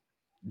mean,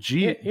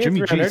 Jimmy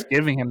G's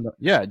giving him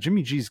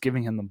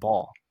the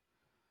ball,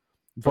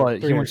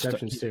 but he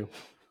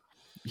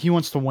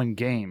wants to win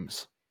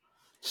games.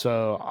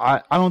 So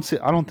I don't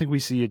think we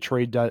see a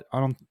trade. I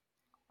don't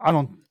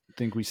think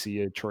think we see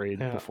a trade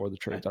Yeah. before the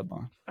trade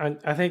deadline.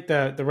 I think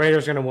the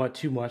Raiders are going to want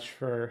too much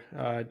for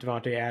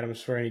Devontae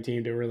Adams for any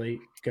team to really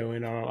go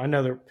in on him. I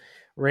know the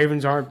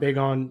Ravens aren't big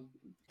on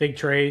big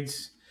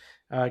trades.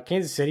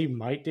 Kansas City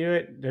might do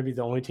it. That'd be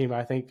the only team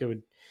I think that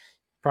would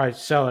probably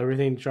sell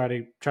everything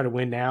to try to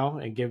win now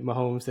and give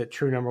Mahomes that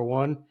true number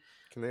one.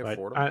 Can they But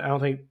afford him? I don't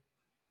think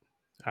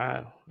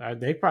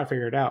they probably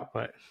figure it out.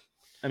 But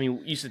I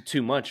mean, you said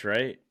too much,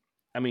 right?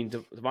 I mean,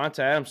 Devontae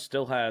Adams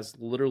still has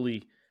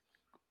literally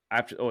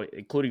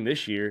including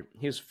this year,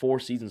 he has 4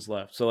 seasons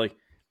left. So like,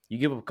 you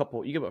give up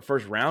a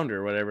first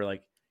rounder or whatever,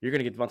 like you're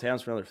gonna get Devontae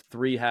Adams for another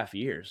 3.5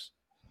 years.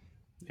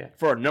 yeah,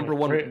 For a number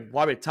one,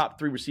 probably top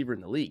 3 receiver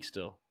in the league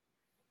still.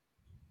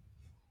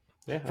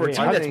 Yeah, For a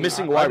team that's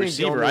missing a wide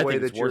receiver, I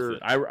think it's worth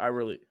it.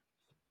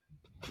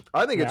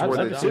 I think it's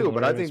worth it too,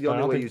 but I think the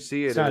only way you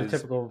see it it's not a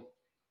typical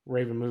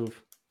Raven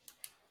move.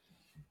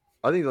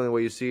 I think the only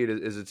way you see it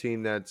is a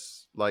team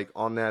that's like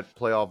on that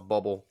playoff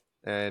bubble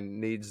and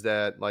needs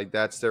that, like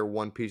that's their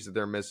one piece that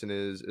they're missing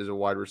is a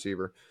wide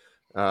receiver.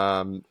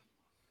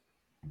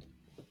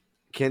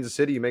 Kansas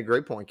City, you make a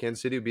great point.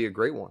 Kansas City would be a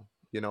great one,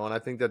 and I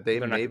think that they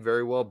may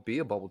very well be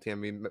a bubble team. I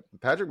mean,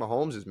 Patrick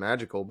Mahomes is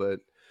magical, but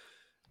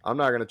I'm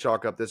not going to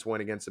chalk up this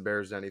win against the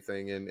Bears to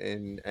anything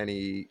in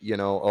any,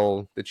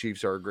 the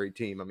Chiefs are a great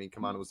team. I mean,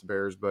 come on, it was the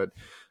Bears, but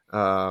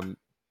they're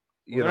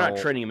not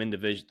trading him in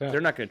division. They're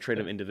not going to trade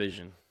him in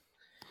division.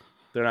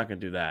 They're not going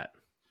to do that.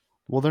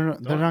 Well, they're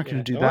not going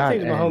to do the that. One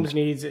thing Mahomes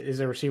needs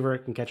is a receiver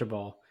that can catch a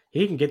ball.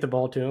 He can get the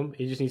ball to him.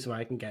 He just needs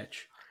somebody that can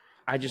catch.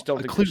 I just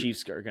don't think the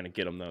Chiefs are going to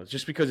get him though.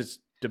 Just because it's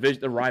division,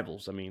 the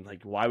rivals. I mean,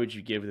 like, why would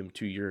you give them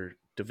to your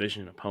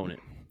division opponent?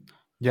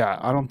 Yeah,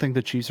 I don't think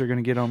the Chiefs are going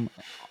to get him.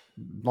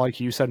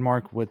 Like you said,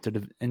 Mark, with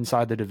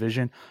inside the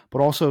division,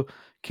 but also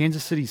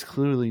Kansas City's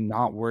clearly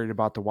not worried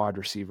about the wide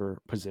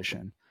receiver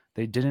position.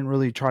 They didn't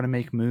really try to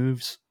make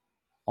moves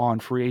on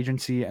free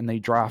agency, and they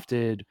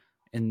drafted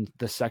in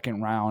the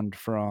second round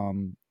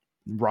from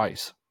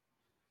Rice.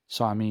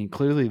 So, I mean,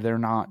 clearly they're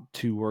not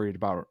too worried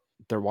about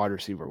their wide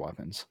receiver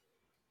weapons.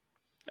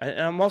 And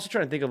I'm also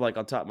trying to think of, like,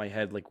 on top of my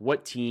head, like,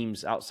 what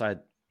teams outside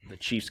the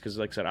Chiefs, because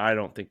like I said, I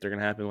don't think they're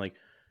going to happen, like,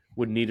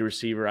 would need a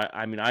receiver.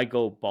 I mean, I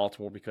go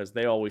Baltimore because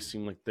they always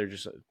seem like they're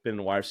just been in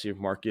the wide receiver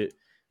market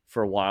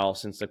for a while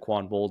since the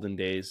Quan Bolden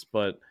days,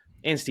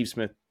 and Steve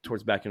Smith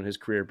towards back in his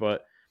career.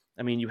 But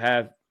I mean, you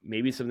have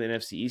maybe some of the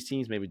NFC East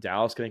teams, maybe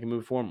Dallas can make a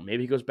move for him.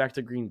 Maybe he goes back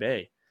to Green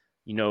Bay.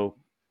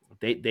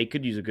 They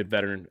could use a good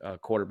veteran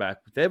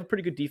quarterback, but they have a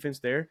pretty good defense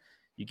there.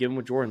 You give him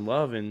with Jordan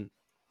Love, and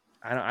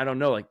I don't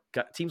know, like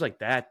teams like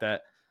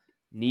that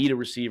need a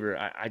receiver.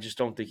 I just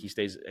don't think he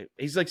stays.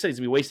 He's like I said, he's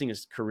gonna be wasting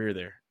his career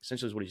there.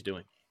 Essentially, is what he's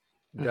doing.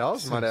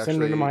 Dallas might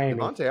actually,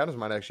 Devontae Adams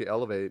might actually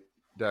elevate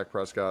Dak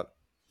Prescott.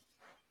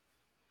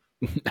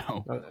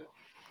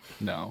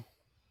 No.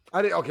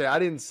 I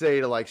didn't say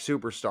to like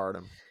superstar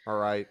him. All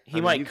right, he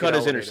might cut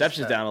his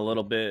interceptions down a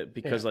little bit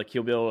because like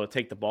he'll be able to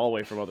take the ball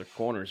away from other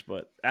corners,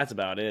 but that's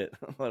about it.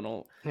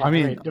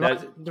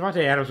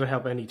 Devontae Adams would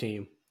help any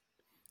team.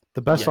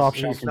 The best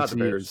option I can see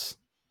is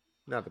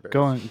not the Bears.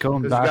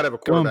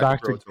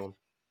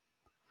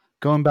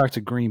 Going back to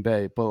Green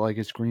Bay, but like,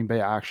 is Green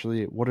Bay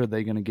actually? What are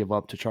they going to give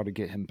up to try to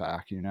get him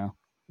back? Not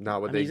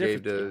what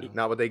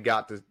not what they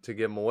got to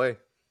give him away.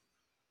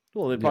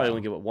 Well, they probably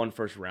only give up 1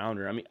 first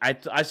rounder. I mean,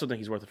 I still think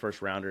he's worth a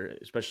first rounder,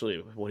 especially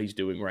with what he's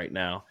doing right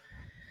now.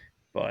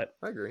 But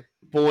I agree,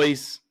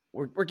 boys.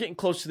 We're getting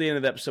close to the end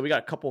of the episode. We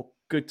got a couple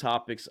good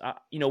topics.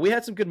 We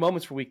had some good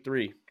moments for week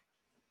 3,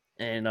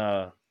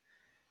 and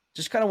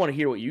just kind of want to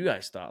hear what you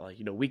guys thought. Like,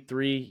 week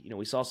 3,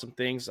 we saw some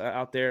things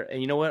out there. And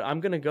you know what? I'm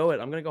going to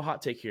go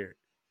hot take here.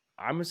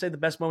 I'm going to say the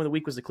best moment of the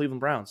week was the Cleveland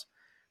Browns.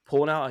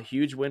 Pulling out a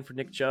huge win for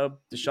Nick Chubb.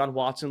 Deshaun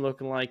Watson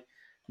looking like,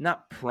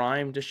 not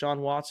prime Deshaun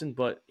Watson,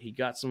 but he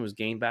got some of his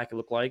game back, it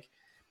looked like.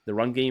 The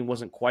run game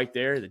wasn't quite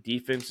there. The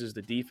defense is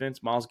the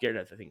defense. Myles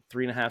Garrett, I think,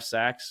 3.5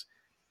 sacks.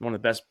 One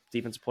of the best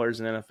defensive players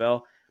in the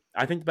NFL.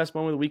 I think the best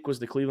moment of the week was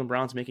the Cleveland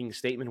Browns making a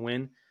statement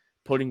win,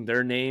 putting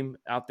their name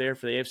out there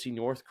for the AFC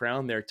North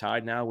crown. They're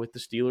tied now with the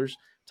Steelers,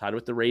 tied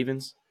with the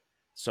Ravens.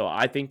 So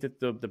I think that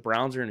the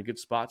Browns are in a good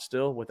spot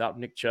still without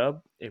Nick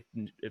Chubb. If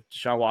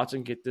Deshaun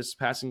Watson get this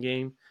passing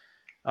game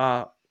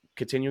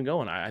continuing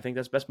going, I think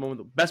that's best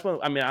moment.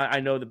 I mean, I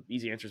know the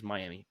easy answer is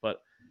Miami,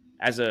 but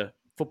as a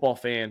football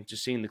fan,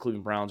 just seeing the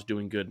Cleveland Browns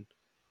doing good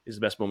is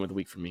the best moment of the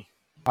week for me.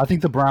 I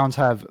think the Browns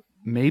have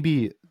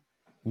maybe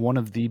one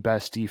of the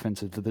best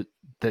defenses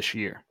this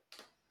year.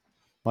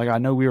 Like, I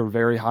know we were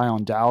very high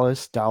on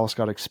Dallas. Dallas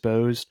got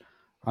exposed.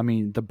 I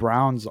mean, the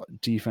Browns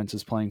defense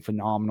is playing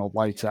phenomenal,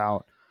 lights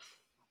out.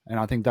 And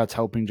I think that's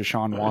helping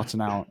Deshaun Watson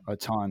out a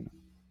ton.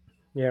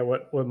 Yeah,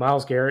 what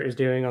Myles Garrett is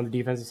doing on the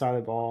defensive side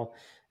of the ball,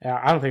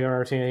 I don't think I've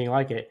ever seen anything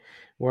like it,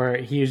 where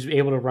he was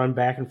able to run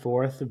back and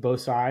forth to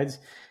both sides.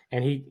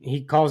 And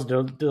he caused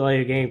a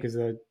delay of game because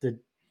the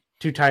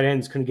 2 tight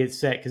ends couldn't get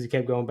set because he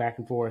kept going back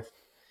and forth.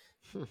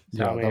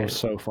 That was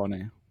so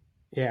funny.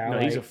 Yeah,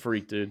 he's a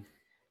freak, dude.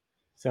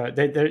 So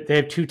they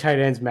have 2 tight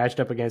ends matched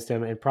up against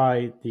him, and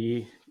probably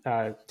the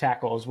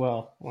tackle as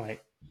well.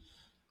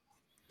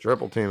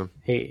 Triple team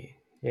him.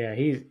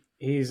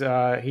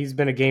 He's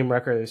been a game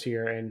wrecker this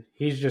year, and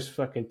he's just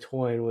fucking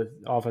toying with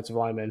offensive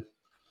linemen.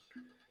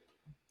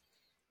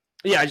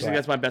 Yeah, I just think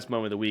that's my best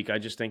moment of the week. I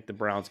just think the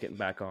Browns getting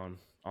back on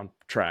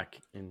track,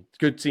 and it's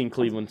good seeing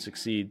Cleveland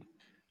succeed.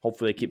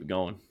 Hopefully, they keep it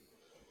going.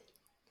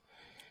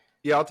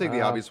 Yeah, I'll take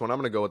the obvious one. I'm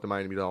going to go with the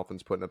Miami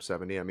Dolphins putting up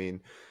 70. I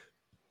mean,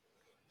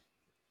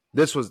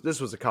 this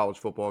was a college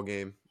football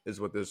game, is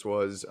what this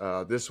was.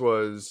 This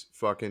was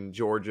fucking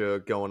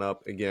Georgia going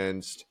up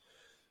against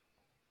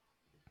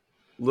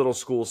Little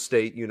School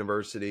State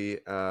University.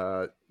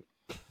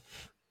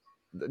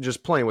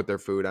 Just playing with their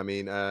food. I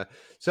mean,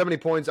 70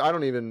 points. I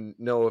don't even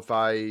know if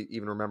I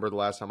even remember the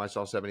last time I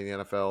saw 70 in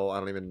the NFL. I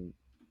don't even.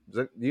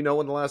 Do you know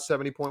when the last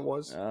 70 point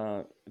was?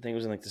 I think it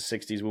was in like the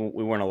 60s.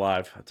 We weren't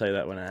alive. I'll tell you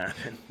that when it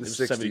happened. It was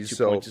 60s, 72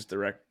 so points, just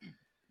direct.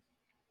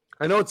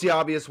 I know it's the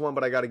obvious one,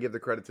 but I got to give the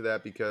credit to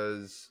that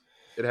because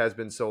it has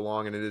been so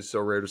long and it is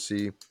so rare to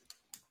see.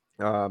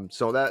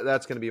 So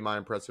that's going to be my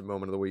impressive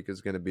moment of the week.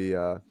 Is going to be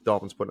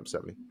Dolphins putting up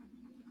 70.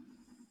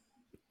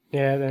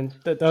 Yeah, then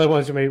the other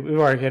ones, I mean, we've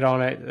already hit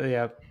on it.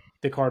 Yeah,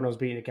 the Cardinals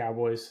beating the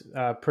Cowboys.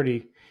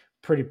 Pretty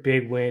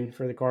big win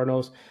for the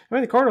Cardinals. I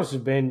mean, the Cardinals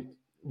have been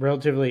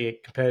relatively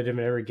competitive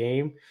in every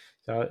game.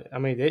 So, I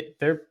mean,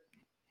 they're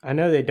I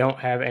know they don't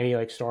have any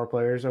like star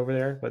players over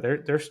there, but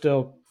they're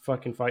still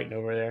fucking fighting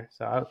over there.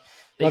 So I'd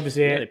love to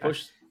see it. They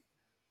pushed.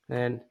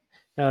 And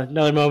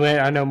another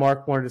moment, I know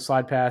Mark wanted to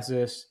slide past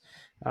this,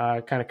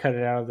 kind of cut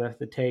it out of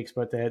the takes,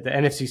 but the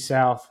NFC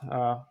South,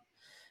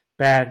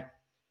 bad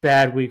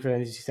week for the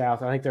NFC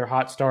South. I think their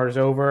hot start is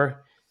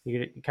over.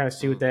 You kind of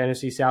see what the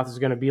NFC South is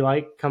going to be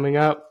like coming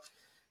up.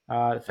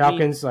 The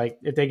Falcons, like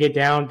if they get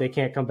down, they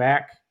can't come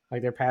back.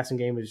 Like their passing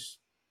game is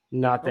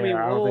not there. We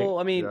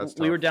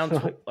were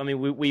down.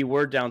 We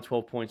were down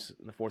 12 points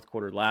in the fourth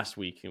quarter last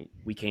week, and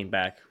we came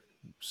back.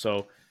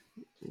 So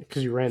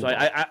because you ran,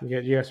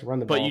 you have to run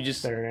the ball. But you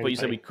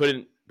said we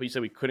couldn't. But you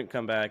said we couldn't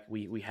come back.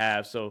 We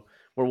have. So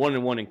we're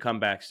 1-1 in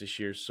comebacks this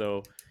year.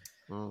 So,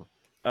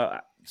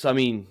 I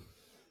mean,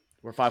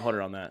 we're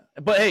 500 on that.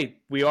 But hey,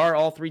 we are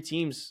all three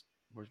teams.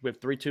 We have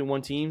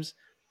 3-2-1 teams.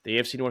 The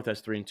AFC North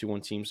has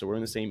 3-2-1 teams, so we're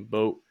in the same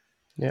boat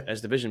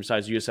as division.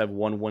 Besides, you just have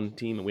 1-1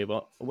 team, and we have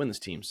a winless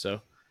team.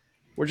 So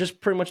we're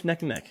just pretty much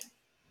neck and neck.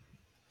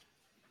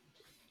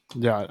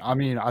 Yeah, I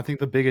mean, I think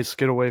the biggest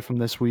get away from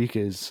this week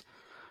is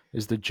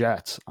the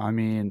Jets. I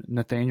mean,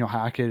 Nathaniel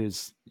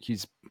Hackett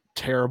he's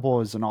terrible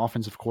as an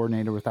offensive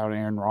coordinator without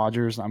Aaron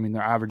Rodgers. I mean,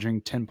 they're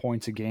averaging 10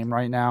 points a game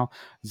right now.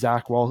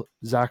 Zach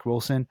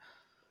Wilson,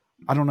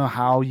 I don't know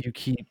how you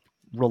keep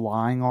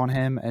relying on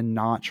him and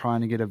not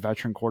trying to get a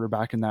veteran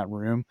quarterback in that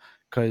room,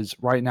 because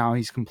right now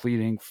he's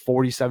completing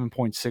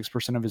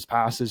 47.6% of his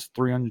passes,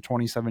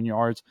 327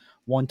 yards,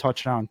 1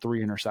 touchdown,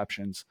 3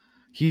 interceptions.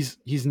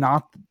 He's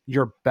not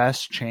your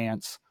best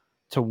chance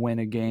to win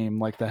a game,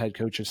 like the head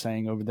coach is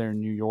saying over there in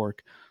New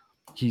York.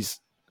 He's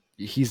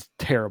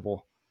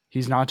terrible.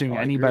 He's not doing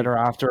any better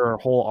after a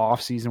whole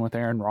offseason with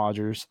Aaron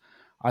Rodgers.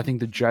 I think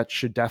the Jets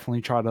should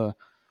definitely try to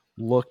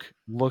look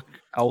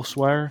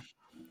elsewhere.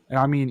 And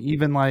I mean,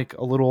 even like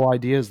a little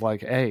ideas like,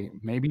 hey,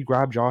 maybe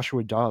grab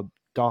Joshua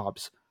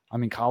Dobbs. I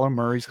mean, Kyler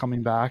Murray's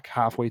coming back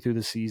halfway through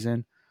the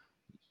season.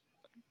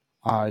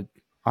 I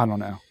don't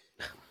know.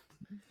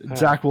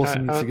 Zach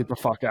Wilson needs to get the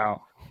fuck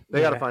out.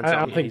 They got to find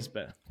something.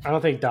 I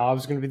don't think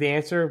Dobbs is going to be the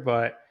answer,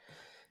 but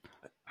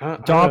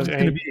Dobbs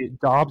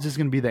is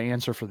going to be the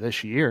answer for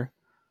this year,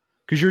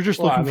 because you're just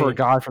looking for a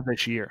guy for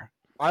this year.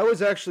 I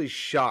was actually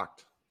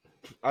shocked.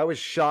 I was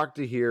shocked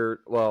to hear.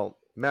 Well,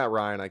 Matt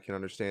Ryan, I can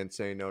understand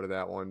saying no to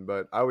that one,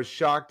 but I was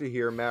shocked to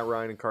hear Matt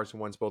Ryan and Carson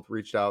Wentz both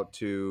reached out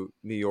to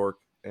New York,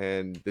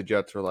 and the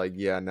Jets were like,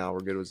 "Yeah, now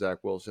we're good with Zach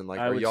Wilson." Like,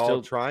 are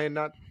y'all trying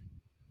not?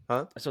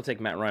 Huh? I still take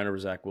Matt Ryan over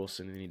Zach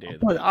Wilson any day.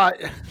 But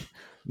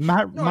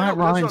Matt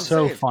Ryan's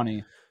so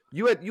funny.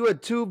 You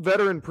had two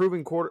veteran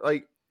proven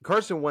like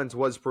Carson Wentz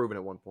was proven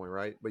at one point,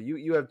 right? But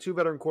you have two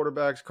veteran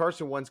quarterbacks.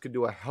 Carson Wentz could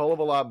do a hell of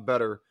a lot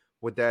better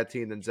with that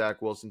team than Zach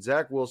Wilson.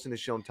 Zach Wilson has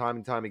shown time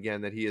and time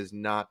again that he is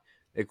not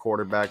a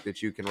quarterback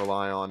that you can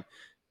rely on.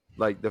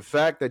 Like the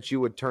fact that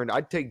you would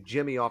I'd take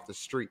Jimmy off the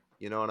street.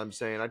 You know what I'm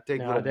saying? I'd take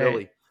little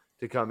Billy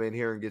to come in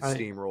here and get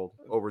steamrolled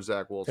over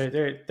Zach Wilson.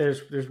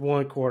 There's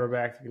one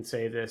quarterback that can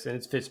say this, and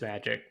it's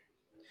Fitzmagic.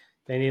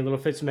 They need a little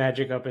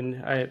Fitzmagic up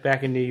in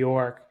back in New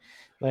York.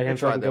 Let him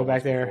try to go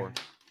back there.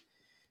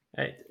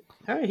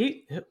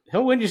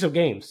 He'll win you some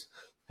games.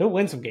 He'll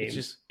win some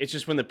games. It's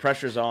just when the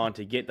pressure's on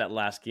to get that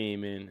last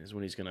game in is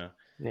when he's gonna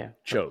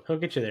choke. He'll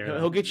get you there.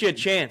 He'll get you a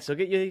chance. He'll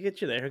get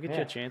you there. He'll get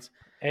you a chance.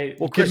 Hey,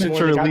 well, get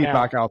Mr. Elite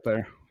back out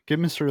there. Get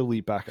Mr.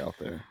 Elite back out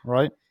there,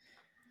 right?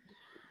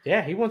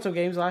 Yeah, he won some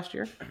games last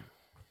year.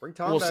 Bring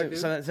Tom back,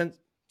 dude.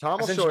 Tom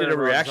will show you did a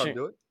reaction. How to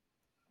do it.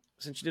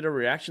 Since you did a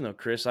reaction, though,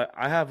 Chris, I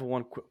have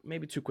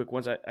maybe two quick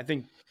ones. I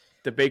think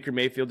the Baker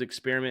Mayfield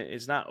experiment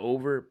is not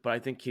over, but I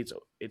think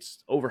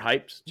it's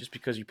overhyped just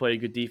because you play a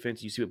good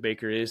defense. You see what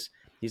Baker is.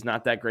 He's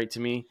not that great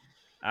to me.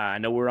 I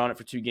know we're on it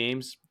for 2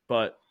 games,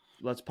 but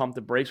let's pump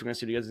the brakes. We're going to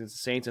see what he does against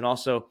the Saints. And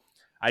also,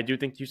 I do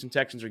think the Houston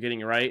Texans are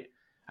getting it right.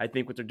 I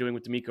think what they're doing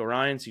with D'Amico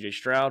Ryan, CJ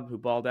Stroud, who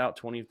balled out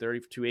 20 of 30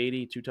 for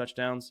 280, 2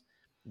 touchdowns,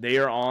 they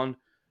are on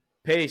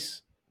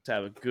pace to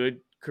have a good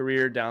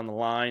career down the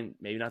line.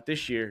 Maybe not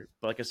this year,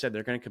 but like I said,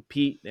 they're going to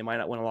compete. They might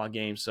not win a lot of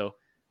games. So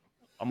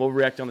I'm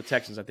overreacting on the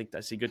Texans. I think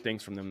I see good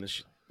things from them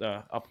this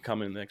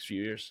upcoming in the next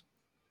few years.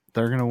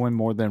 They're going to win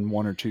more than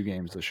 1 or 2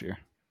 games this year.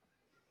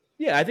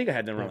 Yeah, I think I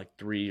had them around like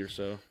 3 or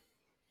so.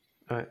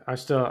 I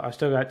still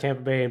got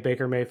Tampa Bay and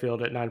Baker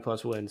Mayfield at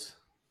 9+ wins.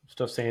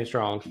 Still staying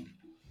strong.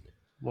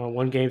 Well,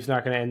 one game's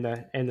not going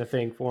to end the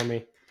thing for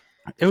me.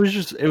 It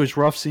was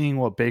rough seeing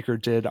what Baker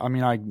did. I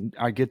mean,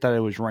 I get that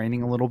it was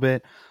raining a little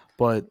bit,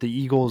 but the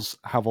Eagles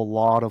have a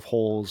lot of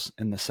holes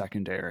in the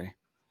secondary.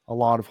 In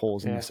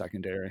the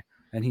secondary.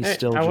 And he's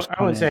still I just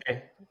I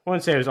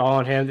wouldn't say it was all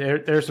on him.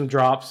 There's some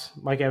drops.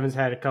 Mike Evans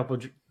had a couple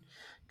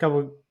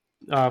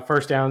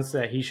first downs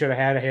that he should have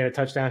had. He had a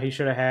touchdown he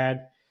should have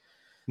had.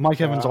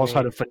 Mike Evans also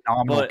had a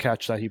phenomenal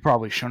catch that he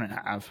probably shouldn't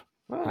have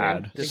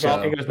had. It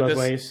goes both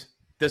ways.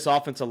 This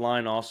offensive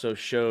line also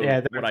showed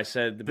what I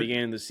said at the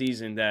beginning of the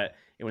season, that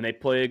when they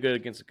play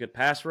against a good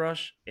pass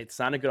rush, it's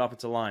not a good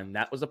offensive line.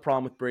 That was the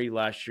problem with Brady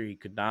last year. He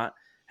could not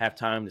have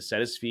time to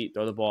set his feet,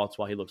 throw the ball. That's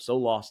why he looked so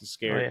lost and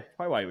scared. Yeah.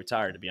 Probably why he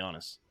retired, to be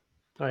honest.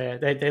 Oh, yeah.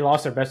 They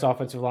lost their best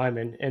offensive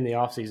lineman in the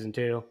offseason,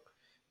 too.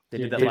 They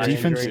did that last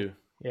year, too.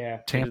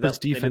 Yeah. Tampa's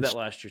defense. They did that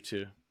last year,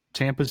 too.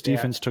 Tampa's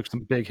defense took some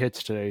big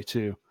hits today,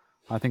 too.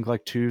 I think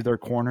like 2 of their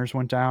corners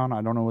went down.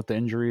 I don't know what the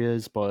injury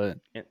is, but...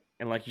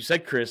 And like you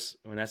said, Chris,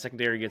 when that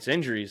secondary gets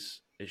injuries,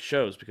 it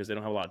shows because they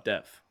don't have a lot of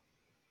depth.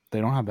 They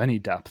don't have any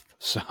depth,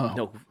 so...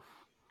 No.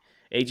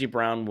 A.J.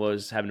 Brown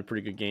was having a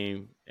pretty good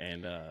game,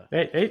 and...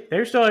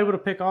 They're still able to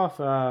pick off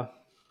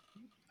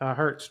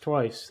Hurts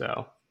twice,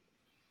 so...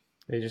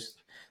 They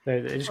just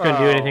couldn't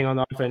do anything on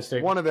the offense.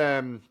 One of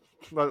them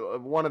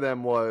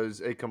was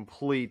a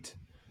complete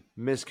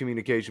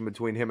miscommunication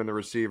between him and the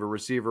receiver.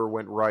 Receiver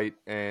went right,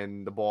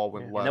 and the ball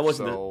went left.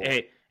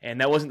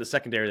 And that wasn't the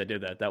secondary that did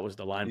that. That was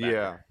the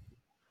linebacker.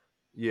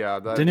 Yeah.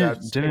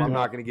 I'm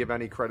not going to give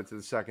any credit to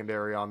the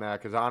secondary on that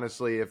because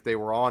honestly, if they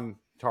were on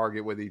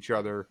target with each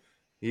other,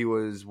 he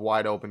was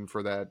wide open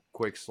for that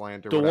quick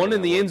slant. The one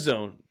in the end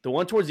zone, the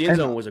one towards the end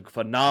zone was a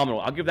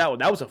phenomenal. I'll give that one.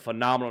 That was a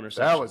phenomenal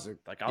interception.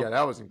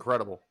 That was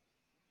incredible.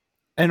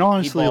 And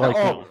honestly,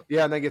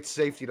 and they get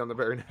safetied on the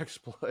very next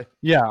play.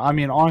 Yeah, I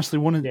mean, honestly,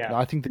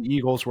 I think the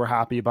Eagles were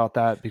happy about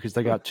that because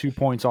they got 2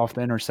 points off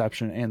the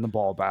interception and the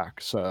ball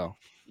back. So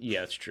yeah,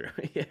 that's true.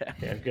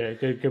 yeah,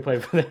 good play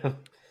for them.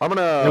 I'm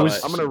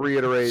gonna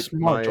reiterate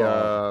my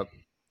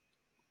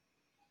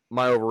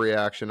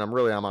overreaction.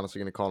 I'm honestly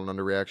gonna call it an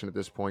underreaction at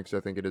this point because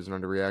I think it is an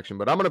underreaction.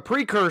 But I'm gonna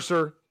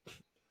precursor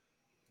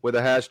with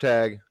a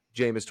hashtag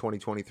Jameis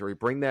 2023.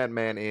 Bring that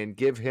man in,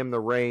 give him the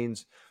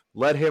reins.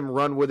 Let him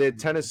run with it.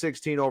 10 of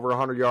 16 over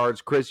 100 yards.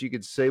 Chris, you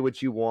could say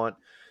what you want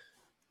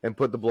and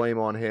put the blame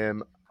on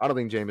him. I don't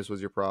think Jameis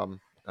was your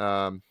problem.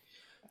 No,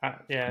 I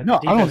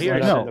don't think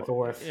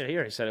Yeah, he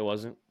already said it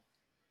wasn't.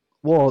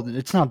 Well,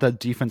 it's not that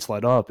defense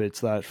let up.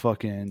 It's that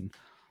fucking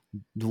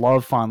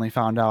Love finally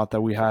found out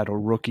that we had a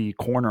rookie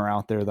corner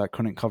out there that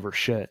couldn't cover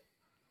shit.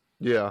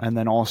 Yeah. And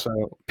then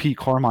also Pete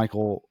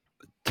Carmichael,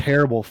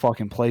 terrible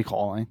fucking play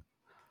calling.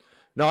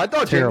 No, I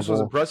thought Jameis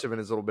was impressive in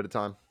his little bit of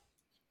time.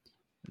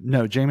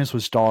 No, Jameis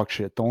was dog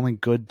shit. The only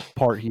good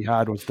part he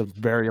had was the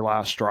very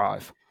last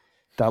drive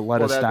that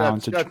let us down.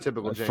 That's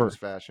typical Jameis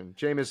fashion.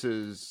 Jameis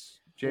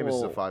is a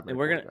 5-minute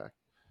quarterback.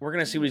 We're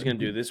gonna see what he's gonna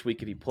do this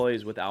week if he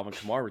plays with Alvin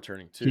Kamara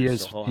returning too. He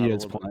is playing.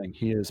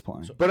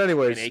 But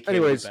anyways,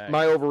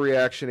 my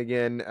overreaction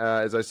again,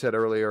 as I said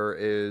earlier,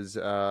 is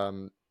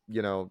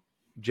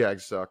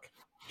Jags suck.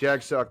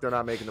 Jags suck. They're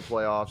not making the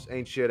playoffs.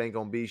 Ain't shit. Ain't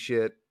gonna be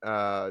shit.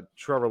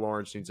 Trevor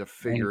Lawrence needs to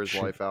figure his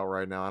life out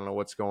right now. I don't know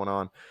what's going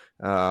on.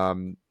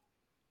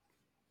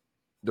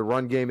 The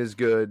run game is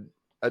good.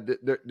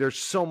 There's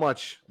so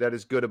much that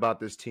is good about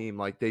this team.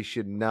 Like they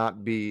should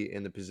not be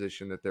in the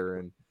position that they're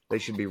in. They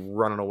should be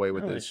running away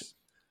with this.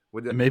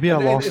 Maybe I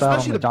lost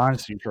out on the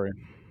dynasty trade.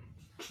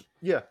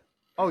 Yeah.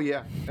 Oh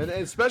yeah, and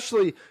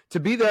especially to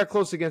be that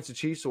close against the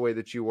Chiefs the way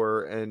that you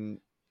were, and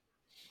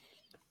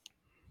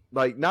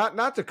like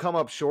not to come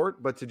up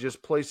short, but to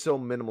just play so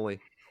minimally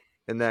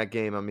in that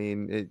game. I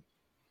mean,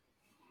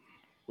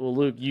 Well,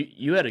 Luke,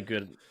 you had a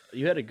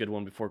good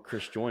one before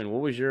Chris joined.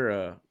 What was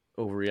your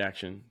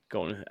overreaction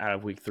going out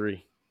of week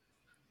 3?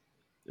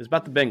 It's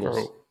about the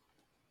Bengals.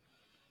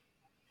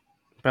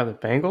 About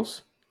the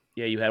Bengals?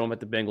 Yeah, you had one about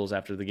the Bengals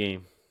after the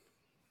game.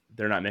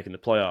 They're not making the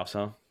playoffs,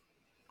 huh?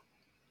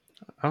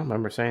 I don't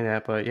remember saying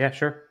that, but yeah,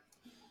 sure.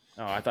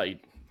 Oh, I thought you.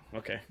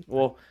 Okay,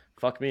 well,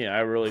 fuck me. I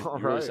really.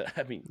 Right.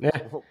 I mean, yeah,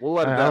 we'll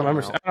let it I don't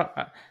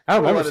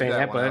remember saying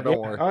that, but don't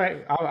worry. All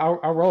right,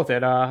 I'll roll with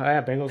it.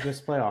 Bengals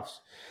missed the playoffs.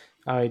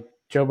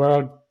 Joe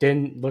Burrow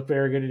didn't look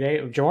very good today.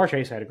 Jamar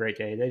Chase had a great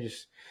day.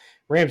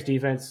 Rams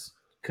defense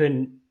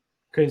couldn't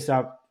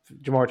stop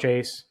Jamar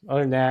Chase.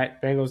 Other than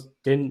that, Bengals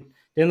didn't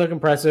look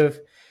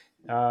impressive.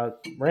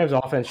 Rams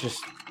offense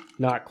just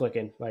not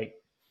clicking. Like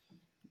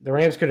the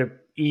Rams could have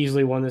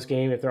easily won this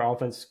game if their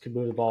offense could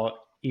move the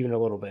ball even a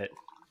little bit.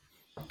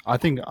 I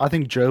think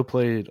Joe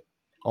played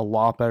a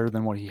lot better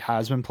than what he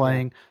has been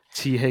playing.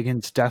 T.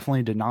 Higgins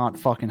definitely did not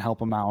fucking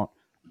help him out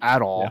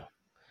at all. Yeah.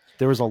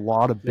 There was a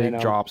lot of big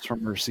Then, drops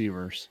from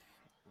receivers.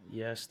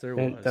 Yes, there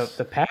then was.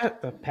 the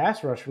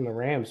pass rush from the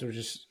Rams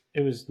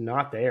was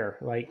not there.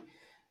 Like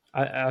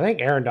I think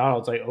Aaron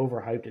Donald's like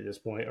overhyped at this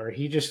point, or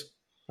he just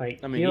like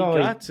I mean, he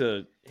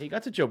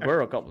got to Joe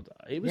Burrow a couple times.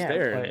 He was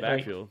there in the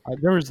backfield.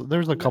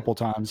 There's a couple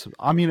times.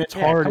 I mean, it's a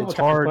hard. couple It's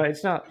times, hard. but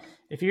it's not.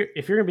 If you're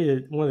gonna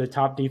be one of the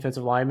top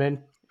defensive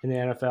linemen in the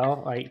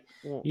NFL, like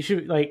you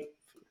should like.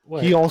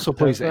 He also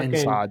plays fucking,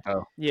 inside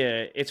though.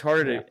 Yeah, it's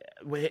harder to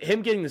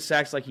him getting the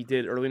sacks like he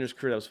did early in his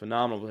career. That was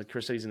phenomenal. Like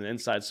Chris said, he's in the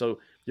inside, so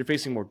you're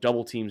facing more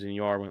double teams than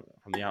you are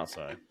from the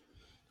outside.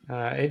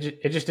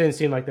 It just didn't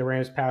seem like the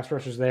Rams pass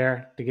rush was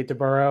there to get to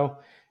Burrow.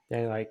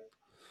 Then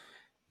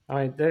I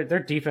mean their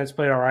defense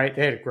played all right.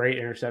 They had a great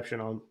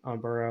interception on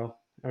Burrow.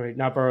 I mean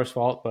not Burrow's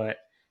fault, but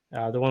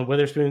the one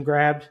Witherspoon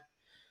grabbed,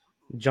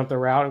 jumped the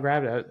route and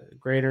grabbed a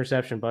great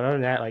interception. But other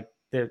than that, like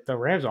the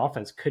Rams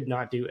offense could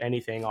not do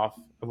anything off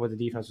of what the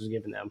defense was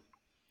giving them.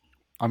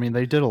 I mean,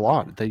 they did a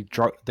lot. They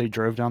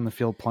drove down the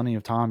field plenty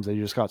of times. They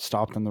just got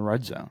stopped in the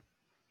red zone.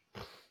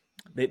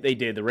 They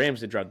did. The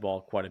Rams did drive the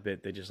ball quite a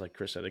bit. They just, like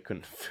Chris said, they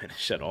couldn't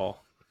finish at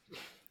all.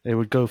 They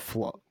would go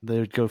flat.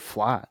 They go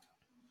flat.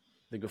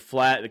 They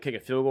kick a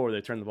field goal, or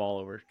they turn the ball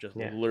over. Just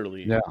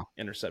literally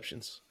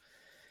interceptions.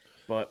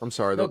 But I'm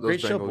sorry, no,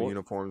 those Bengal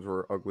uniforms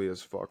were ugly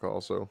as fuck.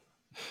 Also,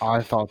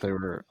 I thought they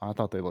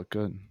looked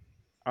good.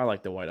 I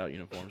like the whiteout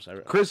uniforms.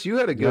 Chris, you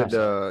had a good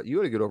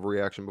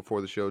overreaction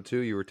before the show too.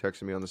 You were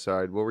texting me on the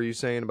side. What were you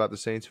saying about the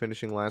Saints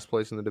finishing last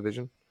place in the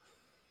division?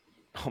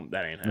 Oh,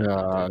 that ain't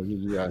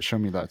happening. Yeah, show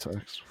me that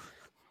text.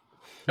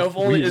 If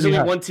only there's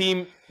only one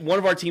team. One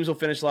of our teams will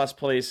finish last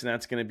place, and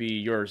that's going to be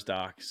yours,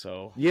 Doc.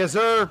 So yes,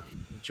 sir.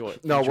 Enjoy.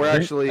 No, we're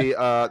actually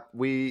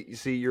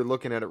you're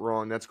looking at it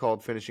wrong. That's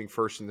called finishing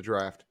first in the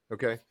draft.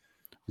 Okay.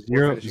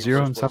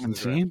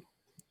 0-17.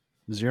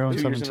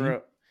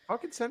 0-17.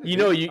 Fucking send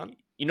it.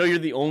 You know you're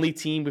the only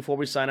team before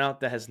we sign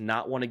out that has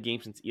not won a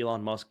game since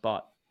Elon Musk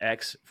bought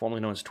X,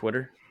 formerly known as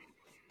Twitter.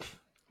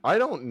 I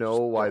don't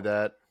know why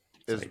that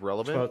is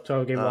relevant.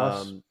 12 game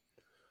loss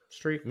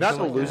streak. Not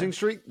the losing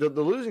streak. The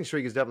losing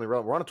streak is definitely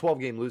relevant. We're on a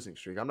 12-game losing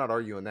streak. I'm not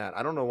arguing that.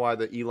 I don't know why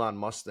the Elon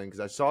Musk thing, because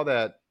I saw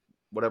that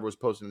whatever was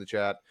posted in the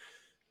chat,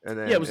 and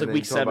then it was like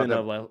week 7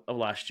 of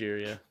last year.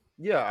 Yeah.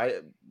 Yeah.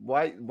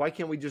 Why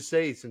can't we just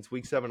say since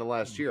week 7 of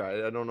last year?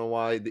 I don't know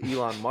why the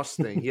Elon Musk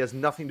thing. He has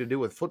nothing to do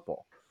with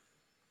football.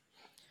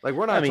 Like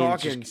we're not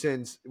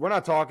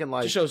talking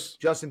like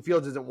Justin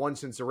Fields isn't won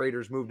since the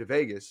Raiders moved to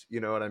Vegas. You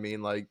know what I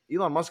mean? Like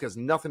Elon Musk has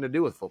nothing to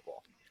do with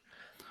football.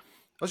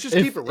 Let's just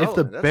keep it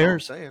relevant.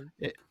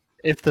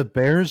 If the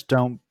Bears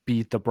don't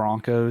beat the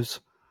Broncos,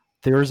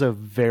 there's a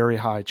very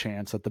high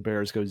chance that the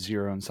Bears go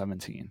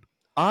 0-17.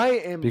 I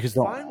am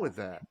fine with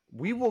that.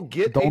 We will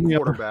get a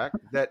quarterback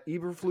that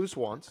Eberflus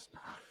wants.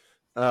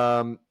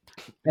 And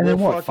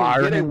then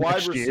fire get a him wide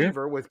next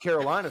receiver year? with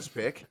Carolina's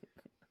pick.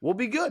 We'll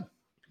be good.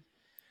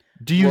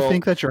 Do you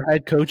think that your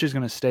head coach is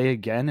going to stay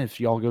again if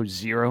y'all go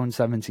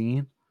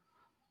 0-17?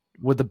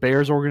 Would the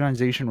Bears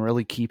organization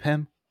really keep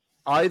him?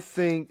 I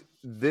think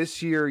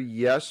this year,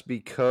 yes,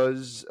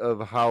 because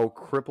of how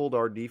crippled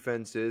our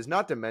defense is.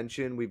 Not to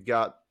mention we've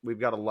got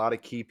a lot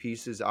of key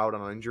pieces out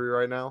on injury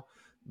right now.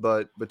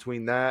 But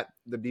between that,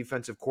 the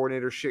defensive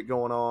coordinator shit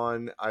going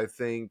on, I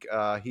think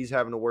he's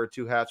having to wear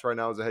 2 hats right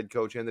now as a head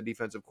coach and the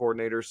defensive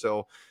coordinator.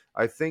 So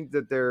I think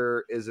that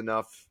there is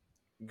enough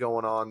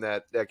going on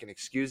that can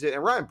excuse it.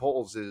 And Ryan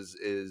Poles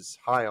is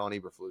high on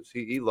Eberflus.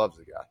 He loves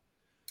the guy.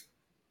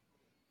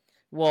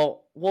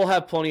 Well, we'll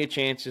have plenty of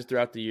chances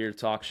throughout the year to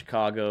talk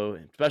Chicago,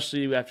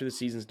 especially after the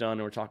season's done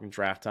and we're talking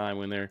draft time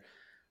when they're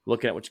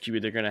looking at which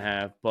QB they're going to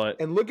have.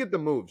 And look at the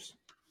moves.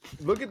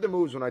 Look at the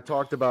moves when I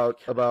talked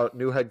about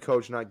new head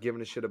coach not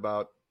giving a shit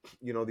about,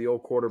 the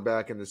old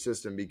quarterback in the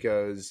system,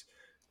 because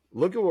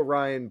look at what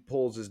Ryan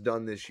Poles has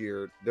done this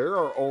year. There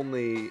are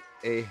only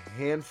a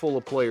handful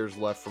of players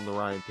left from the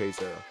Ryan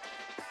Pace era.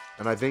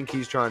 And I think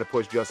he's trying to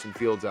push Justin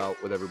Fields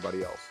out with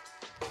everybody else.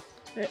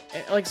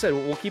 Like I said,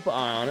 we'll keep an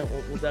eye on it.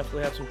 We'll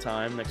definitely have some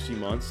time next few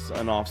months,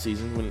 an off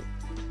season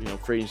when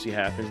free agency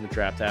happens and the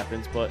draft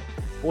happens. But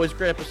boys,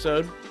 great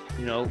episode.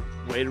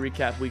 Way to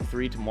recap week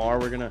 3. Tomorrow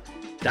we're gonna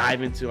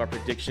dive into our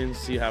predictions,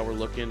 see how we're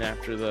looking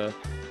after the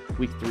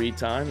week 3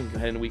 time and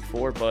head into week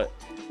 4. But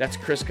that's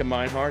Chris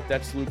Meinhardt,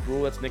 that's Luke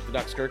Rule, that's Nick the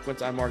Doc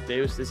Skirkwitz. I'm Mark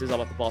Davis. This is All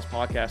About the Balls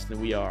podcast,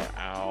 and we are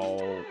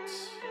out.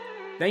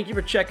 Thank you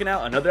for checking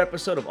out another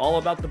episode of All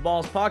About the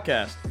Balls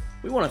podcast.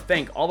 We want to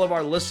thank all of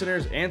our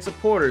listeners and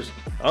supporters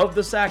of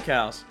the Sack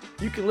House.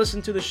 You can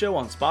listen to the show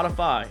on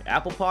Spotify,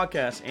 Apple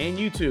Podcasts, and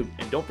YouTube.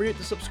 And don't forget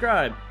to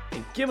subscribe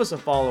and give us a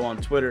follow on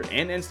Twitter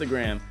and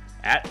Instagram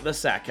 @the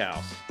Sack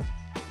House.